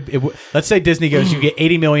believe it would. Let's say Disney goes, you get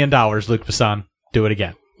 $80 million, Luc Besson, do it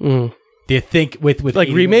again. Mm. Do you think with like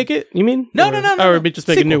remake it? You mean? No. Or just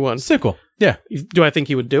make a new one? Sequel. Yeah. Do I think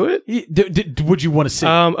he would do it? Would you want to see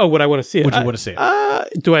it? Would I want to see it? Would you want to see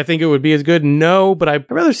it? Do I think it would be as good? No, but I'd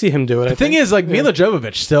rather see him do it. The thing is, like, Mila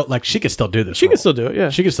Jovovich still, like, she could still do this. She could still do it, yeah.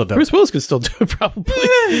 She could still do it. Bruce Willis could still do it,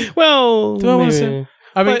 probably. Well, Do I want to see?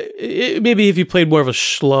 I mean, maybe if you played more of a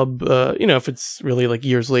schlub, if it's really like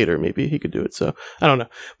years later, maybe he could do it. So I don't know,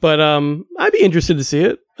 but I'd be interested to see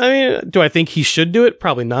it. I mean, do I think he should do it?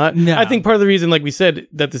 Probably not. No. I think part of the reason, like we said,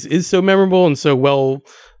 that this is so memorable and so well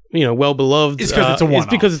beloved, It's because it's a one-off.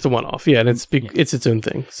 It's because it's a one-off, yeah, and it's its own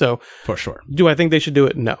thing. So for sure. Do I think they should do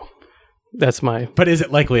it? No. That's my. But is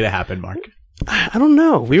it likely to happen, Mark? I don't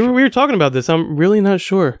know. We were talking about this. I'm really not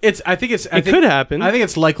sure. It could happen. I think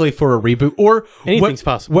it's likely for a reboot, or anything's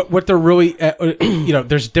possible. What they're really,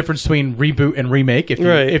 there's a difference between reboot and remake.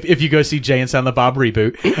 If you go see Jay and Silent Bob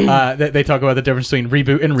reboot, they talk about the difference between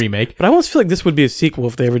reboot and remake. But I almost feel like this would be a sequel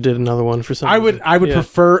if they ever did another one for some. I would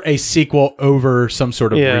prefer a sequel over some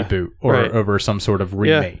sort of reboot or over some sort of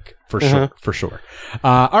remake. For sure.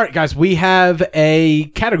 All right, guys, we have a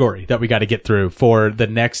category that we got to get through for the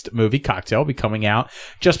next movie. Cocktail will be coming out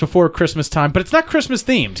just before Christmas time, but it's not Christmas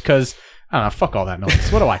themed because I don't know. Fuck all that noise.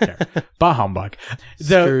 What do I care? Bah humbug.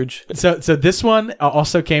 Scrooge. So this one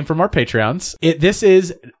also came from our Patreons. This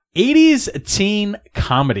is 80s teen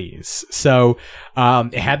comedies. So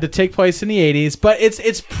it had to take place in the 80s, but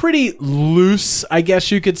it's pretty loose, I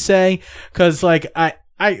guess you could say, because like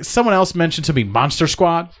someone else mentioned to me Monster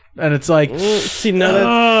Squad. And it's like, see,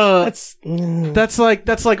 no, that's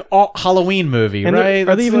like all Halloween movie, and right?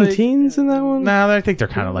 Are they even teens in that one? No, I think they're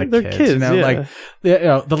kind of like they're kids, yeah. Like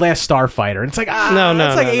The Last Starfighter. And it's like,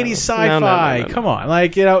 that's like 80s sci-fi. Come on,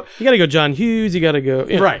 like you got to go John Hughes. You got to go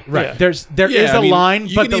right. Yeah. There is a line,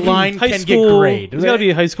 but the line can get grayed. There's got to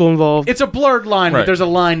be high school involved. It's a blurred line, but there's a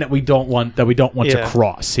line that we don't want to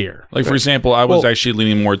cross here. Like for example, I was actually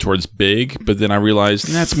leaning more towards Big, but then I realized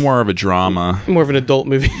that's more of a drama, more of an adult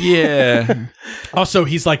movie. Yeah. Also,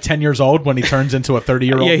 he's like 10 years old when he turns into a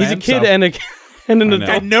 30-year-old. Yeah, he's a kid and an adult.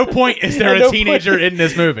 At no point is there a teenager in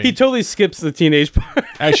this movie. He totally skips the teenage part.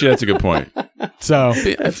 Actually, that's a good point. So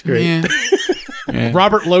that's great. Yeah.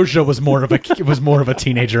 Robert Loggia was more of a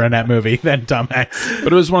teenager in that movie than Tom Hanks.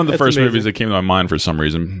 But it was one of the first movies that came to my mind for some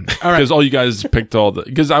reason. All right. Because all you guys picked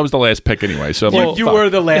because I was the last pick anyway. So you were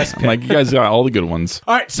the last pick. I'm like, you guys got all the good ones.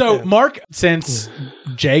 All right, so Mark, since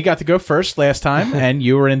Jay got to go first last time and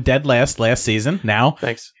you were in dead last season, now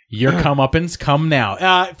thanks. Your comeuppance come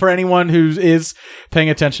now. For anyone who is paying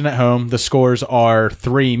attention at home, the scores are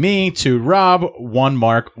 3 me, 2 Rob, 1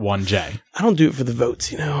 Mark, 1 Jay. I don't do it for the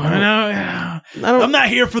votes, I'm not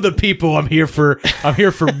here for the people. I'm here for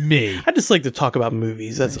me. I just like to talk about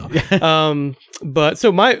movies. That's all. But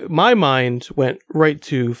so my mind went right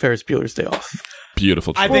to Ferris Bueller's Day Off.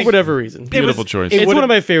 Beautiful choice. For whatever reason. Beautiful choice. It's one of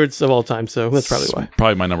my favorites of all time, so that's probably why.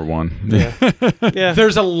 Probably my number one. Yeah.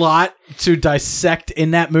 There's a lot to dissect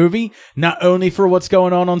in that movie, not only for what's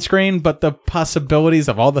going on screen, but the possibilities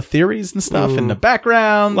of all the theories and stuff in the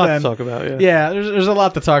background. A lot to talk about, there's a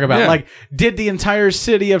lot to talk about. Yeah. Like, did the entire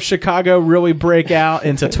city of Chicago really break out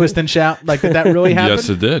into Twist and Shout? Like, did that really happen? Yes,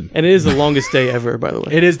 it did. And it is the longest day ever, by the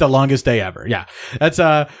way. It is the longest day ever. Yeah. That's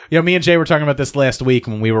me and Jay were talking about this last week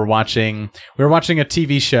when we were watching a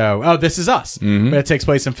TV show. Oh, This Is Us. Mm-hmm. But it takes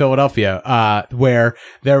place in Philadelphia, where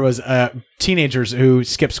there was teenagers who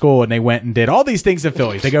skipped school and they went and did all these things in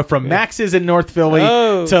Philly. They go from Max's in North Philly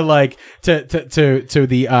to like to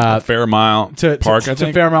the Fairmount Park, I think.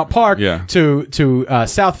 To Fairmount Park, yeah. to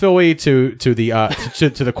South Philly, to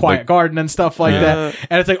the Quiet Garden and stuff like that.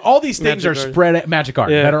 And it's like all these things Magic are Garden. spread at Magic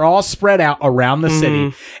Garden that are all spread out around the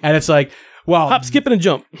city. And it's like, well, hop, skip, and a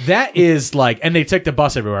jump. That is like, and they take the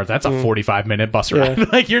bus everywhere. That's a 45-minute bus ride. Yeah.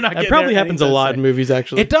 Like you're not. It probably happens a lot in movies.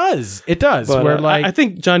 Actually, It does. But, where like I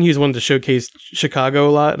think John Hughes wanted to showcase Chicago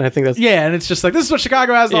a lot, and I think that's and it's just like this is what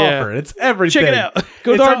Chicago has to offer. It's everything. Check it out.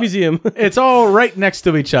 Go to the art museum. It's all right next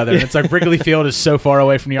to each other. And it's like Wrigley Field is so far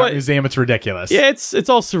away from the art museum. It's ridiculous. Yeah, it's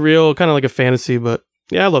all surreal, kind of like a fantasy, but.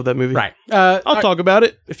 Yeah, I love that movie. Right. I'll talk about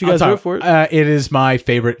it if you guys vote for it. It is my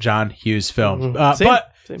favorite John Hughes film. Same.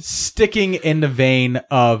 But Same. Sticking in the vein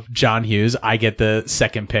of John Hughes, I get the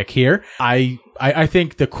second pick here. I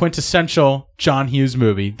think the quintessential John Hughes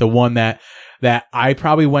movie, the one that that I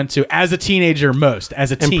probably went to as a teenager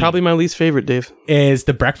as a teen. And probably my least favorite, Dave. Is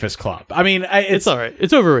The Breakfast Club. I mean, it's all right.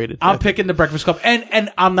 It's overrated. I'm picking The Breakfast Club,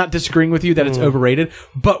 and I'm not disagreeing with you that it's overrated.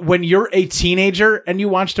 But when you're a teenager and you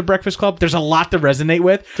watch The Breakfast Club, there's a lot to resonate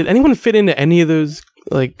with. Did anyone fit into any of those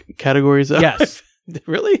like categories? Yes.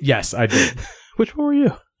 Really? Yes, I did. Which one were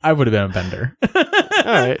you? I would have been a bender. All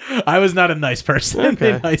right. I was not a nice person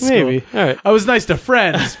in high school. Maybe. All right. I was nice to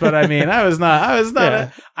friends, but I mean, I was not. I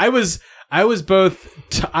was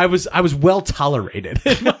both. I was well tolerated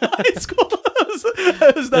in my high school.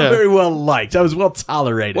 I was not very well liked. I was well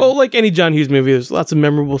tolerated. Well, like any John Hughes movie, there's lots of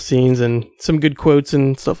memorable scenes and some good quotes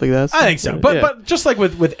and stuff like that. So, I think so. But just like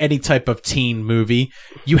with any type of teen movie,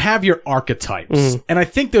 you have your archetypes. And I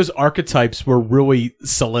think those archetypes were really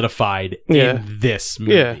solidified in this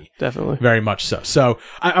movie. Yeah, definitely. Very much so. So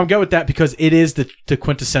I'm good with that because it is the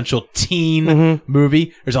quintessential teen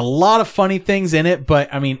movie. There's a lot of funny things in it,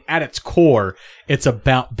 but I mean, at its core, it's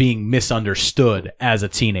about being misunderstood as a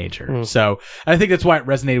teenager. So I think that's why it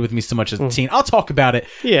resonated with me so much as a teen. I'll talk about it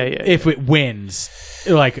if it wins.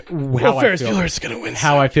 Like how Ferris Bueller's gonna win.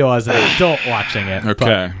 How I feel as an adult watching it.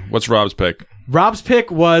 Okay. What's Rob's pick? Rob's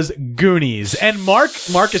pick was Goonies. And Mark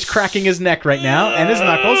is cracking his neck right now and his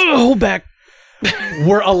knuckles. Hold back.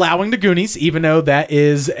 We're allowing the Goonies, even though that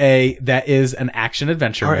is an action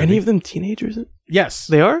adventure Are movie. any of them teenagers? Yes.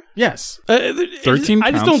 They are? Yes. 13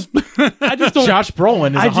 I just don't. Josh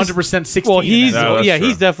Brolin is 100% 16. Well, he's true.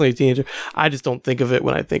 he's definitely a teenager. I just don't think of it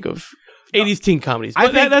when I think of 80s teen comedies.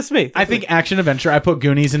 But that's me. I think action adventure. I put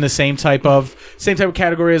Goonies in the same type of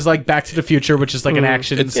category as like Back to the Future, which is like an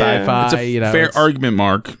action sci-fi. It's a fair argument,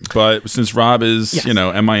 Mark. But since Rob is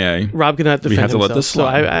MIA, Rob cannot defend we have to himself, let this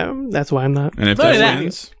slide. So that's why I'm not. And if Not that only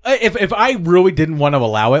wins, if I really didn't want to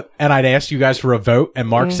allow it, and I'd asked you guys for a vote, and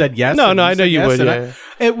Mark said yes, No, and I know said you yes, would.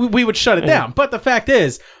 and we would shut it down. But the fact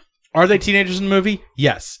is, are they teenagers in the movie?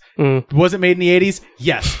 Yes. Was it made in the 80s?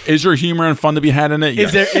 Yes. is there humor and fun to be had in it?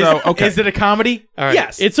 Yes. Is it a comedy? All right.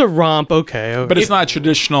 Yes. It's a romp. Okay. But it's not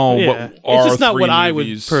traditional. It's just not what I would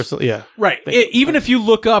personally. Yeah. Right. Even if you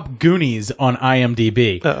look up Goonies on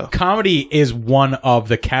IMDb, comedy is one of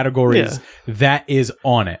the categories that is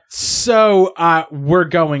on it. So we're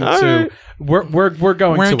going to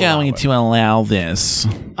allow this.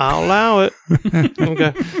 I'll allow it.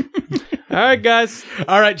 Okay. All right, guys.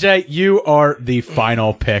 All right, Jay, you are the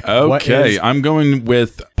final pick. Okay, I'm going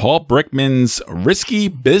with Paul Brickman's Risky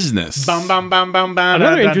Business. Bum, bum, bum, bum, bum,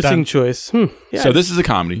 Another interesting choice. Yeah. So this is a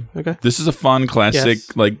comedy. Okay. This is a fun, classic,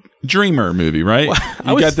 like dreamer movie, right?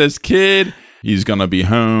 Well, got this kid. He's gonna be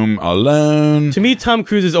home alone. To me, Tom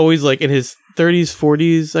Cruise is always like in his 30s,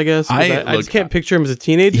 40s, I guess. I just can't picture him as a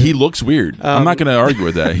teenager. He looks weird. I'm not going to argue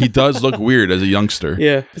with that. He does look weird as a youngster.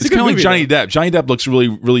 Yeah. It's kind of like Johnny Depp. Johnny Depp looks really,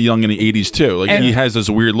 really young in the 80s, too. Like, he has this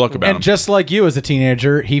weird look about him. And just like you as a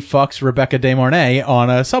teenager, he fucks Rebecca De Mornay on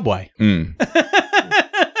a subway.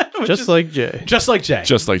 Just like Jay. Just like Jay.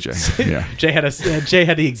 Just like Jay. Yeah. Jay had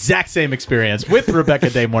the exact same experience with Rebecca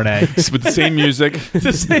De Mornay. With the same music,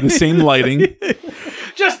 the same lighting.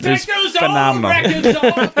 Just take those old records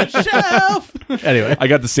off the shelf. Anyway, I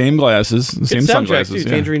got the same glasses, the same sunglasses. Too,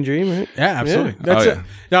 Tangerine Dream, right? Yeah, absolutely. That's it.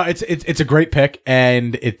 No, it's a great pick,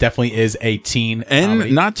 and it definitely is a teen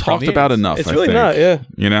and not talked about enough. It's really not. Yeah,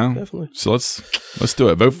 you know, definitely. So let's do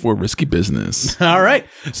it. Vote for Risky Business. All right.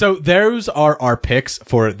 So those are our picks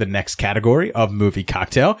for the next category of movie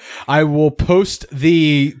cocktail. I will post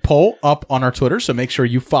the poll up on our Twitter, so make sure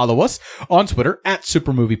you follow us on Twitter at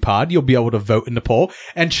SuperMoviePod. You'll be able to vote in the poll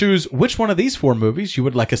and choose which one of these 4 movies you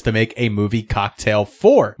would like us to make a movie cocktail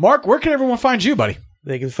for. Mark, where can everyone find you, buddy?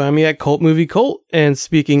 They can find me at Cult Movie Cult. And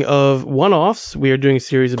speaking of one-offs, we are doing a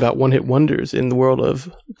series about one-hit wonders in the world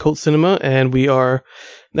of cult cinema. And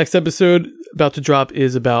next episode about to drop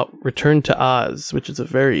is about Return to Oz, which is a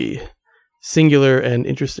very singular and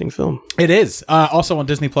interesting film. It is. Also on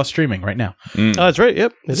Disney Plus streaming right now. Oh, that's right.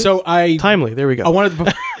 Yep. So timely. There we go. I wanted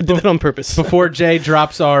to I did that on purpose. Before Jay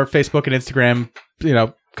drops our Facebook and Instagram,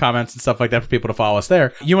 comments and stuff like that for people to follow us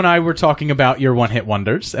there. You and I were talking about your one-hit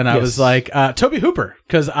wonders, and I was like, Toby Hooper,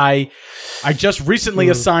 because I just recently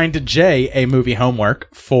assigned Jay a movie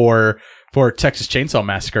homework for Texas Chainsaw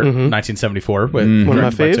Massacre, 1974, with one of my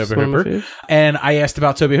faves. Toby Hooper. And I asked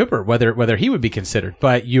about Toby Hooper, whether he would be considered,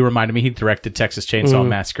 but you reminded me he directed Texas Chainsaw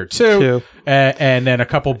Massacre 2, and then a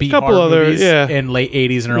couple B-horror movies in late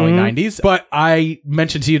 80s and early 90s. But I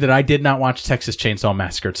mentioned to you that I did not watch Texas Chainsaw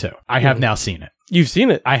Massacre 2. I have now seen it. You've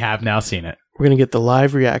seen it? I have now seen it. We're going to get the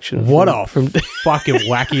live reaction. What a fucking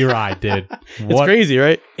wacky ride, dude. It's crazy,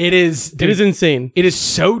 right? It is. It is insane. It is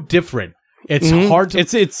so different. It's hard to...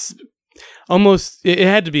 It's almost it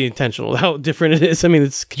had to be intentional how different it is. I mean,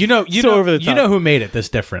 it's so over the top. You know who made it this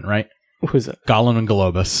different, right? Who's that? Golan and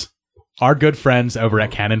Globus, our good friends over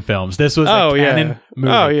at Canon Films. This was a Canon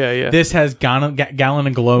movie. Oh yeah. This has Golan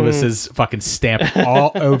and Globus's fucking stamp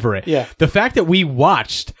all over it. Yeah. The fact that we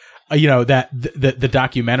watched that the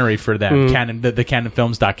documentary for them, Canon, the Canon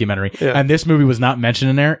Films documentary, and this movie was not mentioned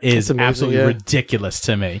in there is amazing, absolutely ridiculous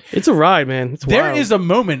to me. It's a ride, man. It's There wild. is a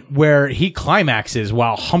moment where he climaxes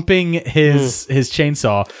while humping his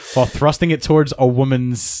chainsaw while thrusting it towards a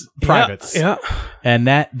woman's privates. Yeah. And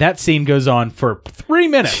that scene goes on for 3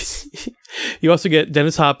 minutes. You also get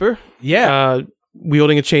Dennis Hopper. Yeah.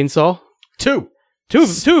 Wielding a chainsaw. Two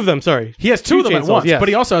of them, sorry. He has two of them at once, yes. but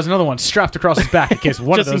he also has another one strapped across his back in case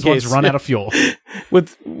one of those ones run out of fuel.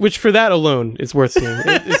 Which for that alone is worth seeing.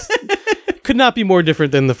 It could not be more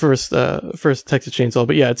different than the first Texas Chainsaw,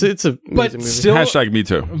 but yeah, it's a amazing movie. Still, Hashtag me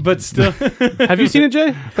too. But still, have you seen it,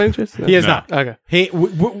 Jay? By any chance? No. He has not. Okay.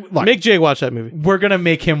 Look, make Jay watch that movie. We're gonna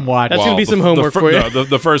make him watch. That's gonna be some homework for you.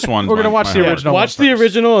 The first one. We're gonna watch the original. Watch the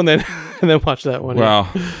original and then watch that one. Wow.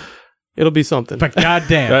 Yeah. It'll be something. But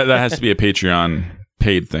goddamn, that has to be a Patreon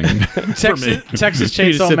paid thing for me. Texas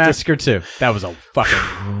Chainsaw Massacre 2. That was a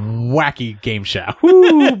fucking wacky game show.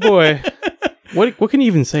 Ooh boy. What can you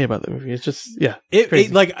even say about that movie? It's just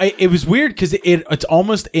it was weird because it's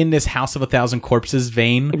almost in this House of a Thousand Corpses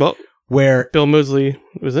vein. Well, where Bill Moseley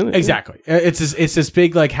was in it. Exactly. It's this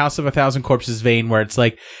big like House of a Thousand Corpses vein where it's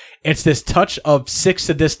like it's this touch of sick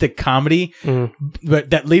sadistic comedy,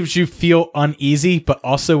 but that leaves you feel uneasy, but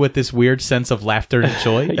also with this weird sense of laughter and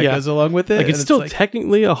joy that goes along with it. Like it's still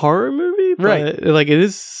technically a horror movie, but right? Like it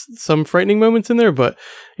is some frightening moments in there, but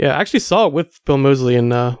yeah, I actually saw it with Bill Moseley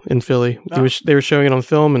in Philly. They were showing it on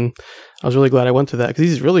film, and I was really glad I went to that because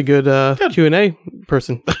he's a really good Q&A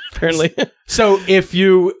person, apparently. So if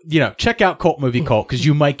you check out Cult Movie Cult because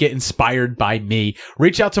you might get inspired by me,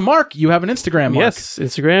 reach out to Mark. You have an Instagram, Mark. Yes,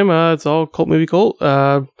 Instagram. It's all Cult Movie Cult.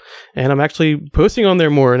 And I'm actually posting on there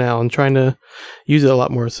more now and trying to use it a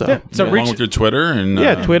lot more. So along with your Twitter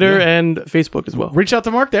and Twitter and Facebook as well. Reach out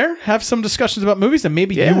to Mark there. Have some discussions about movies, and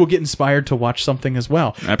maybe you will get inspired to watch something as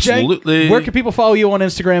well. Absolutely. Jay, where can people follow you on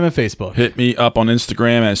Instagram and Facebook? Hit me up on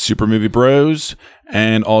Instagram at Super Movie Bros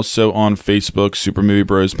and also on Facebook, Super Movie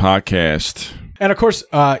Bros Podcast. And of course,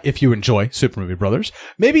 if you enjoy Super Movie Brothers,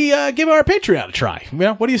 maybe give our Patreon a try.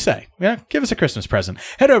 What do you say? Give us a Christmas present.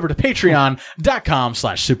 Head over to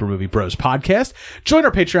patreon.com/Super Movie Bros Podcast. Join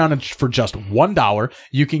our Patreon, and for just $1,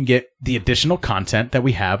 you can get the additional content that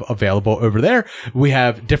we have available over there. We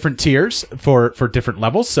have different tiers for different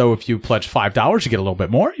levels. So if you pledge $5, you get a little bit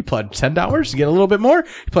more. You pledge $10, you get a little bit more.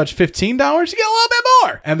 You pledge $15, you get a little bit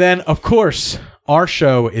more. And then, of course, our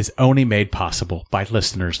show is only made possible by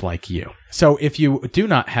listeners like you. So if you do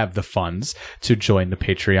not have the funds to join the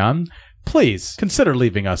Patreon, please consider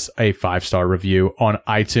leaving us a 5-star review on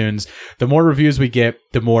iTunes. The more reviews we get,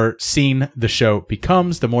 the more seen the show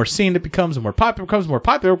becomes. The more seen it becomes, the more popular it becomes. The more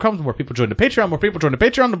popular it becomes, the more people join the Patreon. The more people join the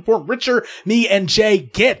Patreon, the more richer me and Jay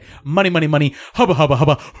get. Money, money, money. Hubba, hubba,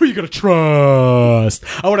 hubba. Who are you going to trust?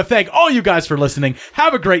 I want to thank all you guys for listening.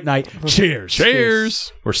 Have a great night. Cheers.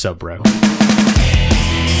 Cheers. We're so bro.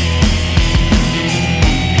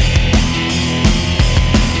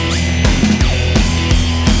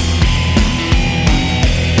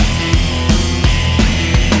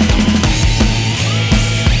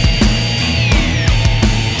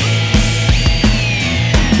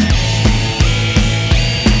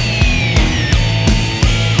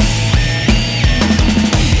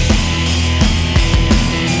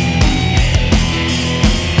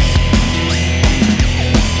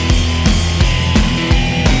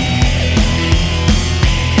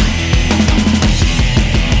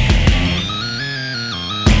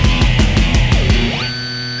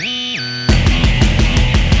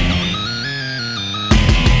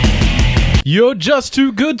 You're just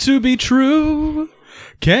too good to be true.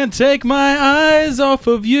 Can't take my eyes off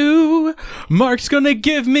of you. Mark's gonna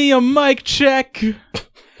give me a mic check.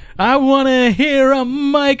 I wanna hear a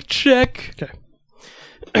mic check.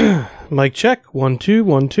 Okay. Mic check. 1 2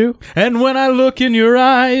 1 2. And when I look in your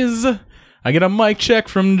eyes, I get a mic check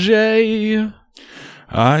from Jay.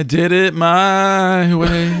 I did it my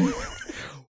way.